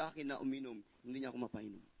nagbubuyo sa akin na uminom, hindi niya ako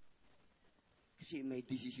mapainom. Kasi may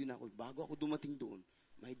desisyon ako. Bago ako dumating doon,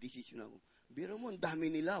 may desisyon ako. Biro mo, ang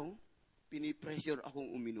dami nila, pinipressure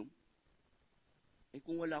akong uminom.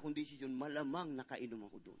 Kung wala akong desisyon, malamang nakainom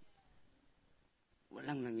ako doon.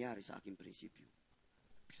 Walang nangyari sa aking prinsipyo.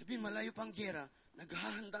 Sabihin, malayo pang gera,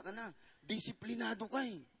 naghahanda ka na. Disiplinado ka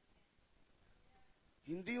eh.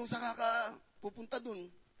 Hindi yung saka ka pupunta doon.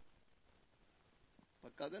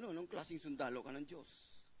 Pagka gano'n, ang klaseng sundalo ka ng Diyos.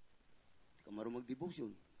 Hindi ka marunong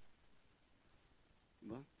mag-devotion.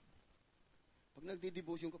 Diba? Pag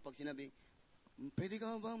nagdi-devotion ka, pag sinabi, pwede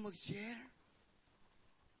ka ba mag-share?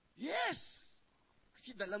 Yes!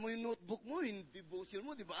 Kasi dala mo yung notebook mo, yung devotion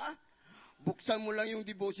mo, di ba? Buksan mo lang yung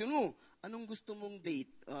devotion mo. Anong gusto mong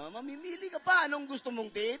date? Mamimili ka pa. Anong gusto mong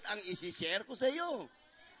date? Ang isi-share ko sa iyo.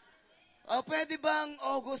 Pwede bang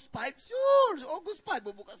August 5? Sure! August 5.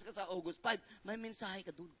 Bubukas ka sa August 5. May mensahe ka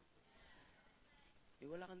dun.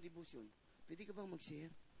 Wala kang devotion. Pwede ka bang mag-share?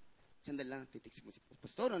 Sandali lang, titext mo si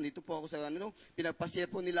Pastor. Nandito po ako sa pinagpa-share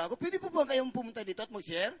po nila ako. Pwede po ba kayong pumunta dito at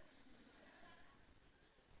mag-share?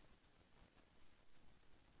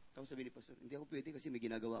 Tapos sabi ni Pastor, hindi ako pwede kasi may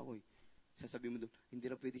ginagawa ako eh. Sasabi mo doon, hindi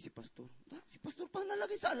na pwede si Pastor. Si Pastor pa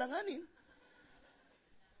nalagay sa alanganin.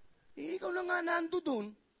 Ikaw na nga nando doon.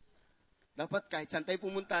 Dapat kahit saan tayo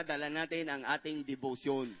pumunta, dala natin ang ating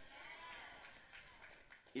devotion.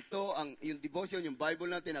 Ito, yung devotion, yung Bible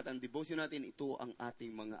natin at ang devotion natin, ito ang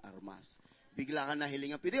ating mga armas. Bigla ka na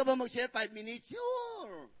hilingan. Pwede ka ba mag-share 5 minutes?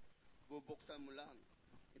 Sure! Bubuksan mo lang.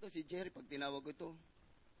 Ito si Jerry, pag tinawag ko ito,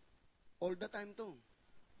 all the time to.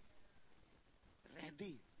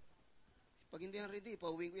 Ready. Pag hindi yan ready,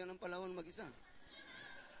 pauwiin ko yan ng Palawan mag-isa.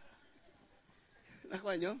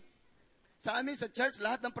 Nakuha nyo? Sa amin, sa church,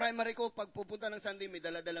 lahat ng primary ko, pag pupunta ng Sunday, may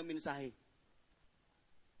dala-dalang mensahe.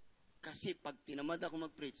 Kasi pag tinamad ako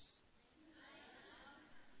mag-preach,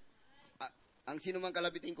 ang sino mang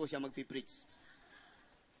kalabitin ko, siya magpipreach.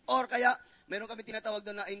 Or kaya, meron kami tinatawag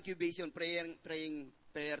doon na incubation,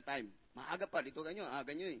 prayer time. Maaga pa, dito ganyo,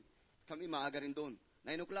 aga nyo eh. Kami maaga rin doon.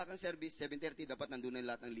 9 o'clock ang service, 7:30, dapat nandun na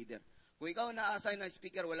lahat ng leader. Kung ikaw na-assign na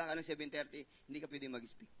speaker, wala ka ng 7:30, hindi ka pwede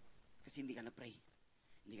mag-speak. Kasi hindi ka na-pray.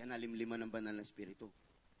 Hindi ka nalimliman ng banal na spirito.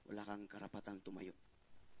 Wala kang karapatang tumayo.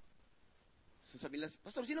 So sabi nila,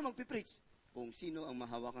 Pastor, sino magpipreach? Kung sino ang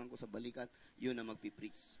mahawakan ko sa balikat, yun ang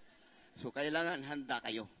magpipreach. So kailangan handa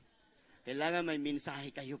kayo. Kailangan may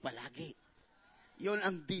mensahe kayo palagi. Yun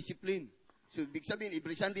ang discipline. So ibig sabihin,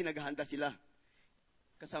 every Sunday naghahanda sila.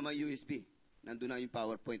 Kasama USB. Nandun na yung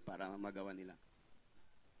PowerPoint para magawa nila.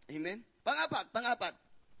 Amen? Pang-apat.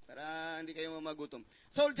 Para hindi kayo magutom.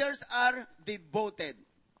 Soldiers are devoted.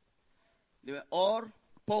 Di ba? Or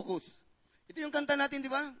focus. Ito yung kanta natin, di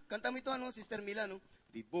ba? Kanta mo ito, Sister Mila,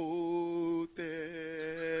 Devoted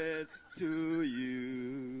to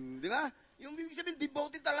you. Di ba? Yung ibig sabihin,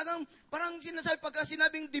 devoted talagang, parang sinasabi, pagka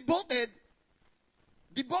sinabing devoted,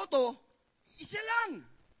 devoto, siya lang.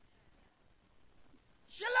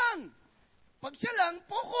 Siya lang. Pag siya lang,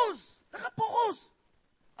 focus. Naka-focus.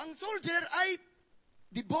 Ang soldier ay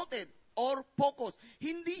devoted or focus.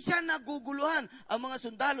 Hindi siya naguguluhan. Ang mga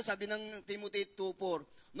sundalo, sabi ng Timothy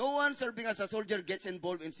 2:4, no one serving as a soldier gets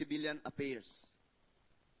involved in civilian affairs.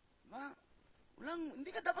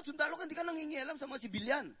 Hindi ka dapat sundalo ka, hindi ka nangingialam sa mga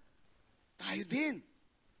sibilyan. Tayo din.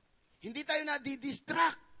 Hindi tayo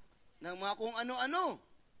nadidistract ng mga kung ano-ano.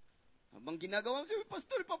 Habang ginagawa mo, sabi,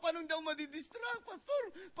 Pastor, paano daw madidistract?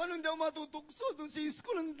 Pastor, paano daw matutukso? Doon sa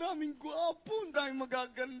school, ang daming guwapo, ang daming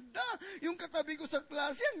magaganda. Yung katabi ko sa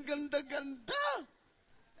klase, ang ganda-ganda.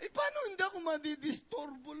 Paano hindi ako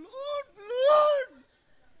madidisturbo? Lord!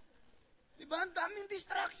 Diba, ang daming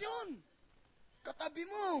distraction. Katabi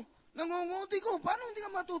mo, nangungoti ko, paano hindi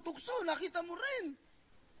ka matutukso? Nakita mo rin.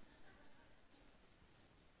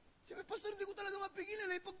 Sabi, Pastor, hindi ko talaga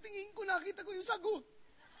mapigilan. Pagtingin ko, nakita ko yung sagot.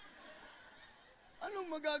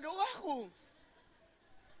 Anong magagawa ko?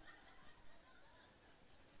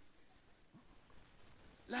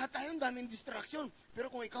 Lahat tayong daming distraction.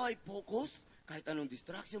 Pero kung ikaw ay focus, kahit anong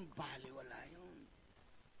distraction, baliwala yun.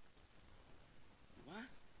 Diba?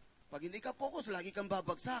 Pag hindi ka focus, lagi kang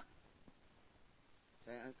babagsak.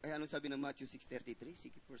 Kaya anong sabi ng Matthew 6:33?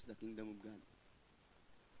 Seek first the kingdom of God.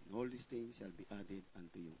 And all these things shall be added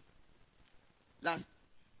unto you. Last.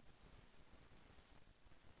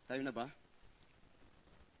 Tayo na ba?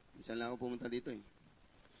 Minsan lang ako pumunta dito eh.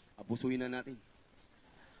 Abusuin na natin.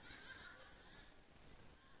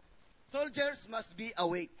 Soldiers must be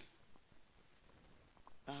awake.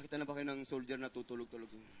 Nakakita na ba kayo ng soldier na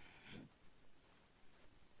tutulog-tulog?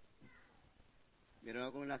 Meron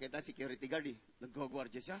akong nakita, security guard eh.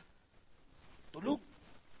 Nagwagwardya siya. Tulog.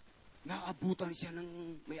 Naabutan siya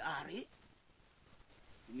ng may-ari.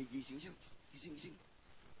 Hinigising siya. Gising.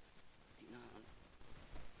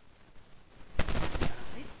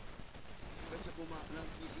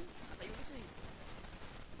 nagising, nakatayo na siya eh.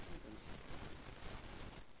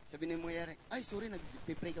 Sabi na yung mangyayari, ay, sorry,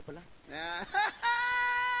 nag-pray ka pala.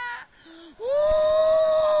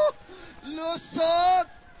 Woo! Lusot!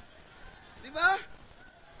 Diba?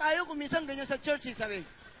 Tayo kumisang ganyan sa church, eh, sabi.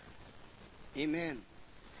 Amen.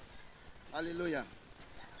 Hallelujah.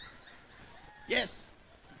 Yes.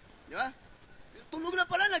 Diba? Tulog na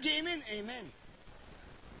pala, nag-amen. Amen.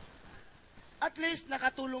 At least,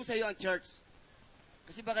 nakatulong sa iyo ang church.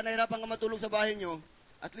 Kasi baka nahirapan ka matulog sa bahay nyo,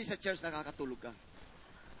 at least sa church nakakatulog ka.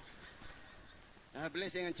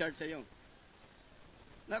 Blessing ang church sa iyo.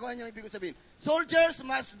 Nakuha niyo ang ibig ko sabihin. Soldiers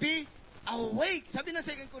must be awake. Sabi na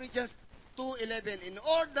 2 Corinthians 2:11, in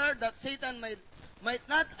order that Satan might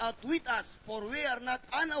not outwit us, for we are not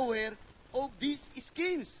unaware of these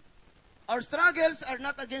schemes. Our struggles are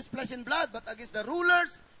not against flesh and blood, but against the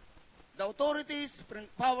rulers, the authorities,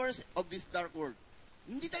 powers of this dark world.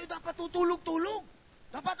 Hindi tayo dapat tutulog-tulog.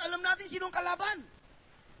 Dapat alam natin sinong kalaban.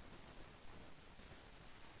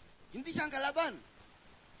 Hindi siyang kalaban.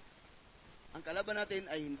 Ang kalaban natin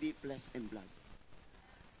ay hindi flesh and blood.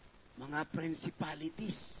 Mga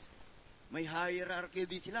principalities. May hierarchy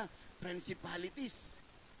din sila. Principalities.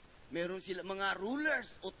 Meron sila mga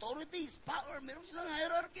rulers, authorities, power. Meron silang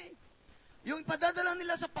hierarchy. Yung ipadadala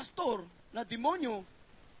nila sa pastor na demonyo,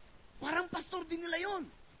 parang pastor din nila yon.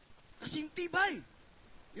 Kasing tibay.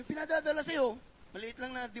 Yung pinadadala sa'yo, maliit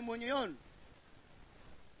lang na demonyo yon.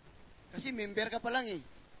 Kasi member ka pa lang eh.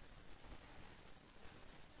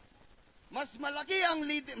 Mas malaki ang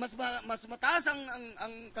lead, mas mataas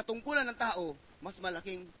ang katungkulan ng tao, mas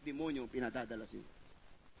malaking demonyo pinadadala sa'yo.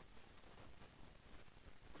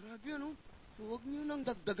 Grabe ano? So huwag niyo nang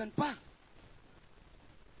dagdagan pa.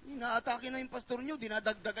 Inaatake na yung pastor niyo,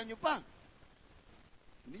 dinadagdagan niyo pa.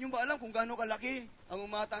 Hindi niyo ba alam kung gaano kalaki ang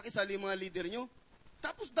umatake sa mga leader niyo?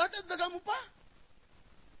 Tapos dadagdagan mo pa.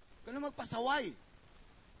 Ka na magpasaway.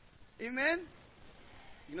 Amen?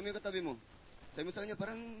 Tingnan mo yung katabi mo. Sabi mo sa kanya,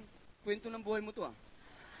 parang kwento ng buhay mo to ah.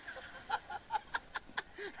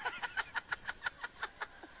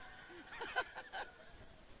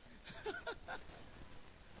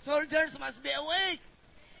 Soldiers must be awake.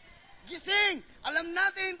 Gising. Alam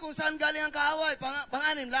natin kung saan galing ang kaaway.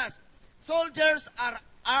 Pang-anim, last. Soldiers are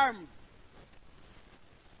armed.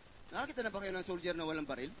 Nakakita na ba kayo ng soldier na walang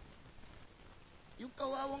baril? Yung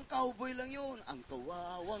kawawang cowboy lang yun. Ang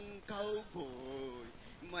kawawang cowboy.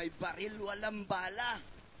 May baril, walang bala.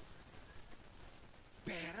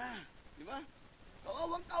 Pera. Di ba?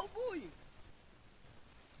 Kawawang cowboy.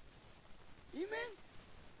 Amen?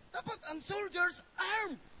 Dapat ang soldiers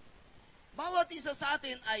armed. Bawat isa sa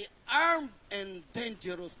atin ay armed and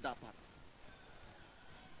dangerous dapat.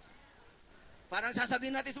 Parang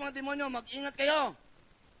sasabihin natin sa mga demonyo, mag-ingat kayo.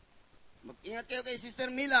 Mag-ingat kayo kay Sister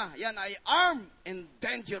Mila. Yan ay armed and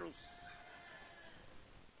dangerous.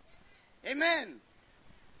 Amen.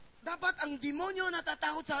 Dapat ang demonyo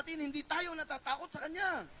natatakot sa atin, hindi tayo natatakot sa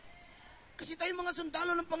kanya. Kasi tayo mga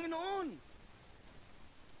sundalo ng Panginoon.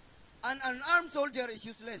 An unarmed soldier is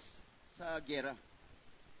useless sa gera.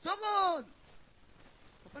 Sugod!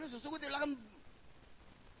 Paano susugod? Wala kang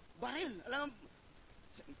baril. Wala kang...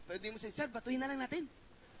 Pwede mo sir, batuhin na lang natin.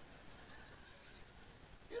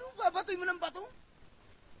 Pero babatuhin mo ng bato?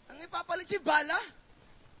 Ang ipapalit si bala?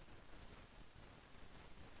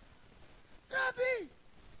 Grabe!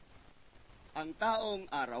 Ang taong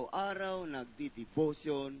araw-araw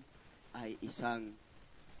nagdi-devotion ay isang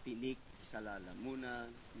tinik sa lalamunan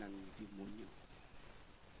ng demonyo.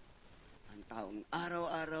 Ang taong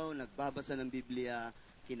araw-araw nagbabasa ng Biblia,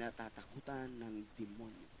 kinatatakutan ng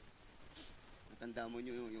demonyo. Natanda mo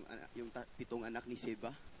nyo yung 7 anak ni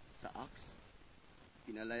Seba sa Acts?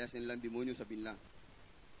 Pinalayas nilang demonyo, sabi nila,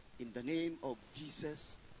 in the name of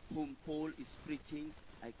Jesus, whom Paul is preaching,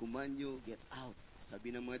 I command you, get out.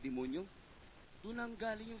 Sabi ng mga demonyo, doon ang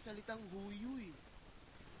galing yung salitang huyu eh.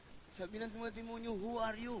 Sabi ng mga demonyo, who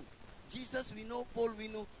are you? Jesus, we know. Paul, we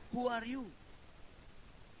know. Who are you?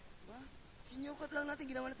 Diba? Sinyukat lang natin,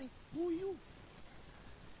 ginawa natin, who you?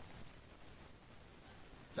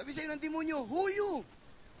 Sabi sa'yo ng demonyo, who you?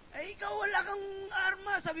 Eh, ikaw wala kang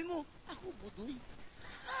arma. Sabi mo, ako budoy.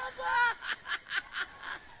 Aba!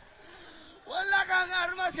 Wala kang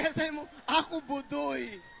armas. Kaya sabi mo, ako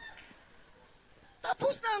budoy.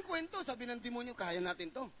 Tapos na ang kwento. Sabi ng demonyo, kaya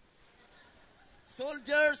natin to.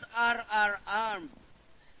 Soldiers are armed.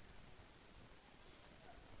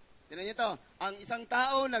 Tignan niyo to. Ang isang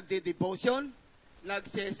tao nagde-devotion,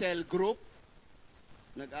 nagse-cell group,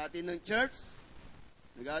 nag-aatin ng church,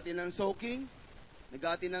 nag-aatin ng soaking,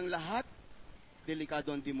 nag-aatin ng lahat,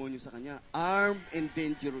 delikado ang demonyo sa kanya. Armed and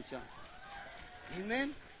dangerous siya.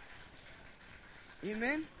 Amen?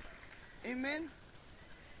 Amen? Amen?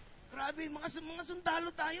 Grabe, mga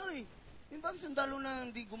sundalo tayo eh. Yung bang sundalo na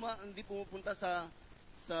hindi pumupunta sa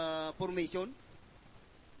formation?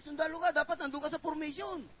 Sundalo ka, dapat nandun ka sa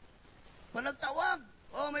formation. Pag nagtawag,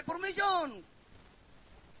 may formation.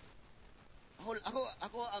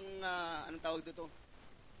 Ako ang, anong tawag dito?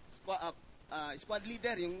 Squad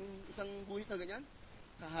leader, yung isang buhit na ganyan.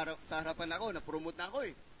 Sa harapan ako, na-promote na ako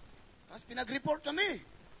eh. Tapos pinag-report kami.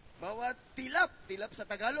 Bawat tilap sa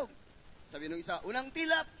Tagalog. Sabi nung isa, unang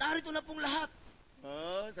tilap, narito na pong lahat.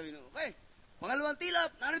 Sabi nung, okay. Pangalawang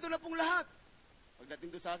tilap, narito na pong lahat. Pagdating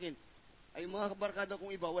to sa akin, ay mga kabarkada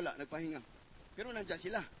kong iba, wala, nagpahinga. Pero nandiyan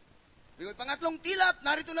sila. Sabi ko, pangatlong tilap,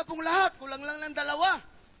 narito na pong lahat. Kulang lang ng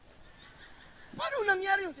 2. Paano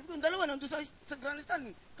nangyari yun? Sabi ko, 2, nandun sa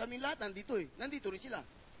grandstand. Kami lahat nandito eh. Nandito rin sila.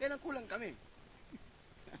 Kaya nang kulang kami.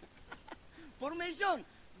 Formation.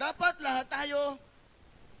 Dapat lahat tayo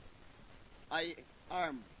ay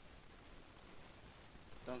armed.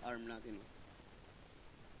 Ito ang arm natin.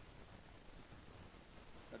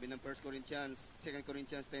 Sabi ng 2 Corinthians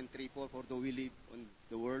 10:3-4, for though we live on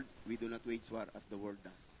the world, we do not wage war as the world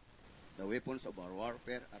does. The weapons of our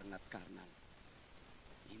warfare are not carnal.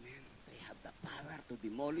 Amen. They have the power to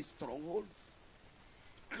demolish strongholds.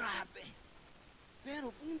 Grabe.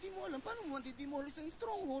 Pero kung hindi mo alam, paano mo demolish ang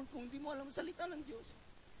stronghold kung hindi mo alam ang salita ng Diyos?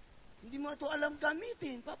 Hindi mo ito alam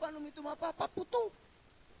gamitin. Paano mo ito mapapaputok?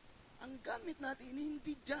 Ang gamit natin,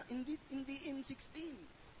 hindi M16.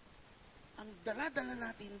 Ang dala-dala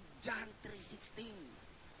natin, John 3:16.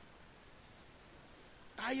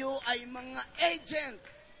 Tayo ay mga agent.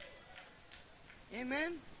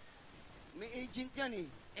 Amen? May agent yan eh.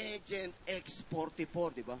 Agent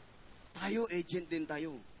X44, di ba? Tayo, agent din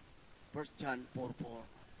tayo. 1 John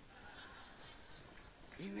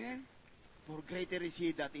 4:4. Amen? For greater is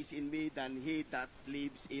He that is in me than he that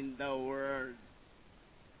lives in the world.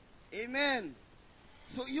 Amen.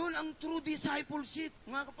 So, yun ang true discipleship,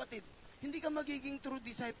 mga kapatid. Hindi ka magiging true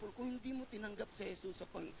disciple kung hindi mo tinanggap si Jesus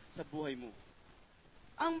sa buhay mo.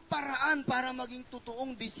 Ang paraan para maging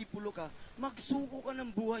totoong disipulo ka, magsuko ka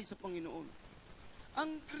ng buhay sa Panginoon.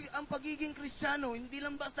 Ang pagiging Kristiyano, hindi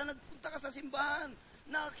lang basta nagpunta ka sa simbahan,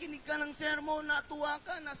 nakinig ka ng sermon, natuwa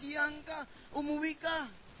ka, nasiyang ka, umuwi ka.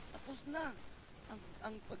 Tapos na.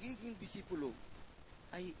 Ang pagiging disipulo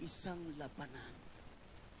ay isang labanan.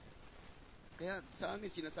 Kaya sa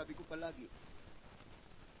amin, sinasabi ko palagi,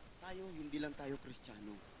 hindi lang tayo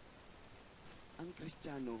Kristiyano. Ang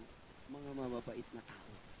Kristiyano, mga mababait na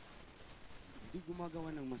tao. Hindi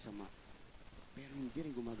gumagawa ng masama, pero hindi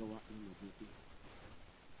rin gumagawa ng mabuti.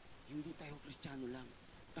 Hindi tayo Kristiyano lang.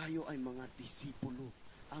 Tayo ay mga disipulo.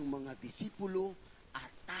 Ang mga disipulo,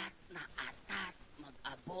 atat na atat,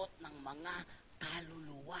 mag-abot ng mga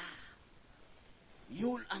kaluluwa.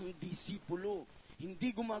 Yun ang disipulo.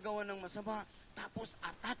 Hindi gumagawa ng masama, tapos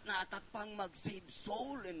atat na atat pang mag-save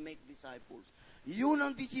soul and make disciples. Yun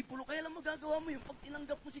ang disipulo. Kaya lang magagawa mo yung pag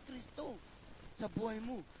tinanggap mo si Kristo sa buhay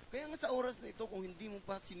mo. Kaya nga sa oras na ito, kung hindi mo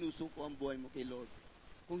pa sinusuko ang buhay mo kay Lord,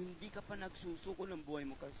 kung hindi ka pa nagsusuko ng buhay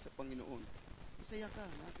mo sa Panginoon, masaya ka.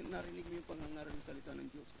 Narinig mo yung pangangaral ng salita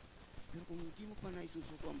ng Diyos. Pero kung hindi mo pa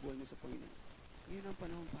naisusuko ang buhay mo sa Panginoon, ngayon ang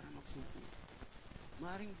panahon para magsuko.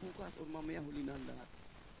 Maaring bukas o mamaya huli na ang lahat.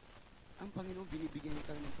 Ang Panginoon, binibigyan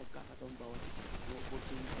niya tayo ng pagkakataon bawat isa. The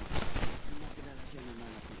opportunity na makilala siya ng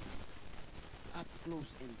malapitan. Up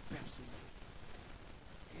close and personal.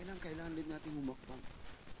 Kailangan din natin humakbang.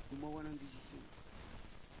 Gumawa ng desisyon.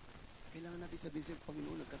 Kailangan natin sabihin sa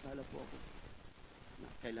Panginoon, nagkasala po ako.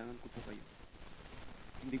 Kailangan ko po kayo.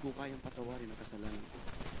 Hindi ko kayang patawarin ang kasalanan ko.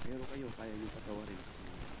 Pero kayo, kaya niyo patawarin ang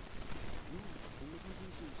kasalanan ko. Yun, kung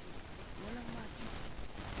magiging susi. Walang magic.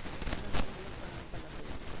 Walang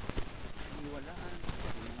pananampalataya. Walaan.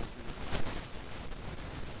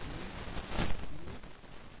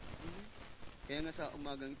 Kaya nga sa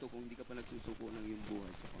umagang ito, kung hindi ka pa nagsusuko ng iyong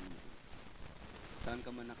buhay sa Panginoon, saan ka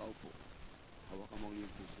man nakaupo, hawakan mo ang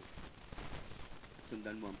iyong puso.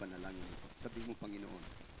 Sundan mo ang panalangin mo. Sabi mo, Panginoon,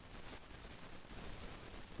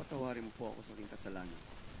 patawarin mo po ako sa aking kasalanan.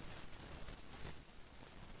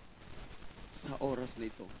 Sa oras na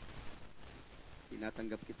ito,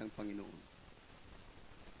 tinatanggap kitang Panginoon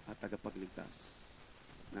at tagapagligtas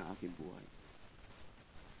na aking buhay.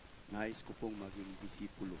 Nais ko pong maging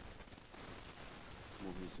disipulo mo,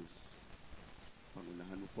 Jesus.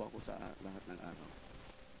 Pangunahan mo po ako sa lahat ng araw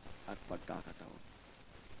at pagkakataon.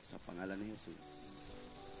 Sa pangalan ni Jesus.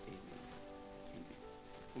 Amen. Amen.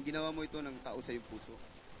 Kung ginawa mo ito ng tao sa iyong puso,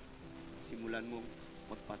 simulan mong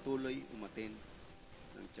magpatuloy umattend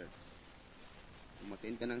ng church.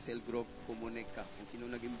 Umattend ka ng cell group, kumunik ka. Kung sino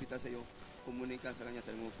nag-imbita sa iyo, kumunik ka sa kanya.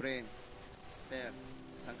 Sabi mo, pre, Steph,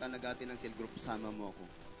 saan ka nagati ng cell group? Sama mo ako.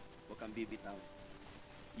 Huwag kang bibitaw.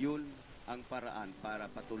 Yun ang paraan para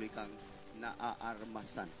patuloy kang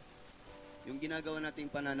naaarmasan. Yung ginagawa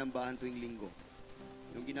nating pananambahan tuwing linggo,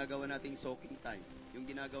 yung ginagawa nating soaking time, yung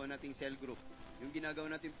ginagawa nating cell group, yung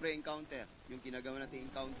ginagawa nating pre-encounter, yung ginagawa nating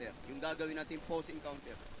encounter, yung gagawin nating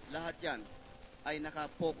post-encounter, lahat yan ay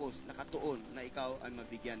nakapokus, nakatuon na ikaw ay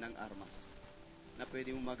mabigyan ng armas na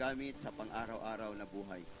pwede mong magamit sa pang-araw-araw na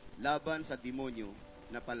buhay. Laban sa demonyo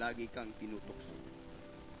na palagi kang tinutokso.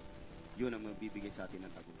 Yun ang magbibigay sa atin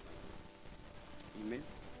ng tagumpay. Amen?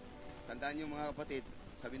 Tandaan niyo mga kapatid,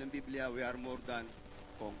 sabi ng Biblia, we are more than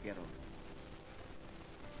conqueror.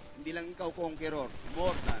 Hindi lang ikaw conqueror,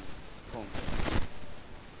 more than conqueror.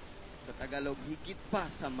 Sa Tagalog, higit pa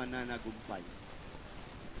sa mananagumpay.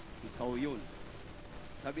 Ikaw yun.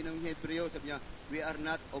 Sabi ng Hebreo, sabi niya, we are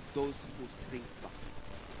not of those who shrink back,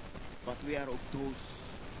 but we are of those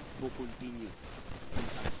who continue in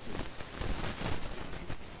our sin.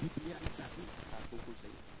 Biblia ang sabi, tungkol sa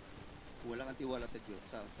iyo. Kung wala kang tiwala sa Diyos,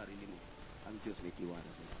 sa sarili mo, ang Diyos may tiwala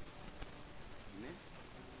sa iyo. Amen?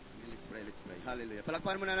 Let's pray, let's pray. Hallelujah.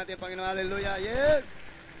 Palakpakan muna natin ang Panginoon. Hallelujah. Yes!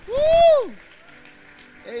 Woo!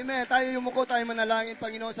 Amen. Tayo yumuko, tayo manalangin.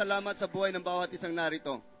 Panginoon, salamat sa buhay ng bawat isang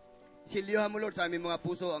narito. Silyuhan mo, Lord, sa aming mga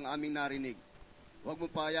puso ang aming narinig. Huwag mo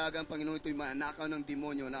pahayagan, Panginoon, ito'y manakaw ng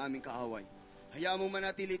demonyo na aming kaaway. Hayaan mo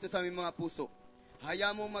manatili ito sa aming mga puso.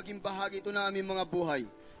 Hayaan mo maging bahagi ito na aming mga buhay.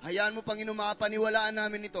 Hayaan mo, Panginoon, makapaniwalaan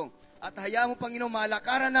namin ito. At hayaan mo, Panginoon,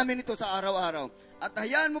 malakaran namin ito sa araw-araw. At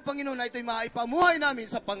hayaan mo, Panginoon, na ito'y maipamuhay namin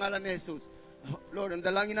sa pangalan ni Jesus. Lord, ang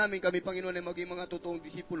dalangin namin kami, Panginoon, ay maging mga totoong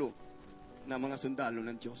disipulo na mga sundalo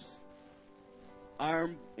ng Diyos.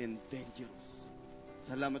 Armed and dangerous.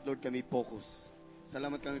 Salamat, Lord, kami focus.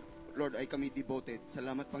 Salamat kami, Lord, ay kami devoted.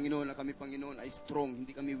 Salamat, Panginoon, na kami, Panginoon, ay strong.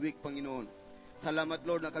 Hindi kami weak, Panginoon. Salamat,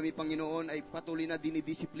 Lord, na kami, Panginoon, ay patuloy na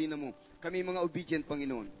dinidisiplina mo. Kami mga obedient,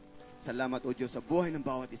 Panginoon. Salamat, O Diyos, sa buhay ng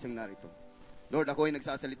bawat isang narito. Lord, ako ay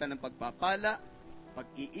nagsasalita ng pagpapala,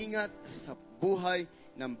 pag-iingat sa buhay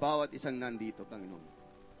ng bawat isang nandito, Panginoon.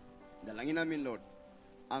 Dalangin namin, Lord,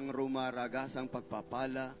 ang rumaragasang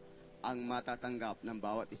pagpapala ang matatanggap ng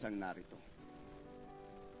bawat isang narito.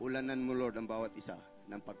 Ulanan mo, Lord, ang bawat isa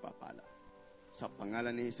ng pagpapala. Sa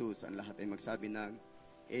pangalan ni Jesus, ang lahat ay magsabi ng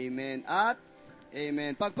Amen at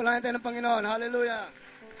Amen. Pagpalain tayo ng Panginoon. Hallelujah!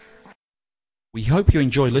 We hope you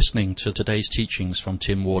enjoy listening to today's teachings from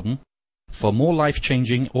Tim Warden. For more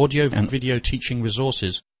life-changing audio and video teaching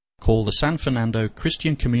resources, call the San Fernando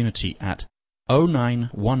Christian Community at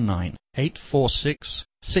 0919 846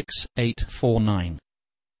 6849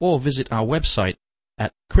 or visit our website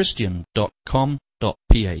at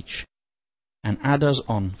christian.com.ph and add us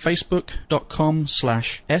on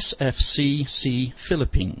facebook.com/sfcc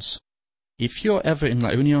Philippines. If you're ever in La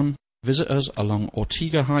Union, visit us along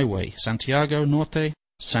Ortiga Highway, Santiago Norte,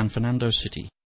 San Fernando City.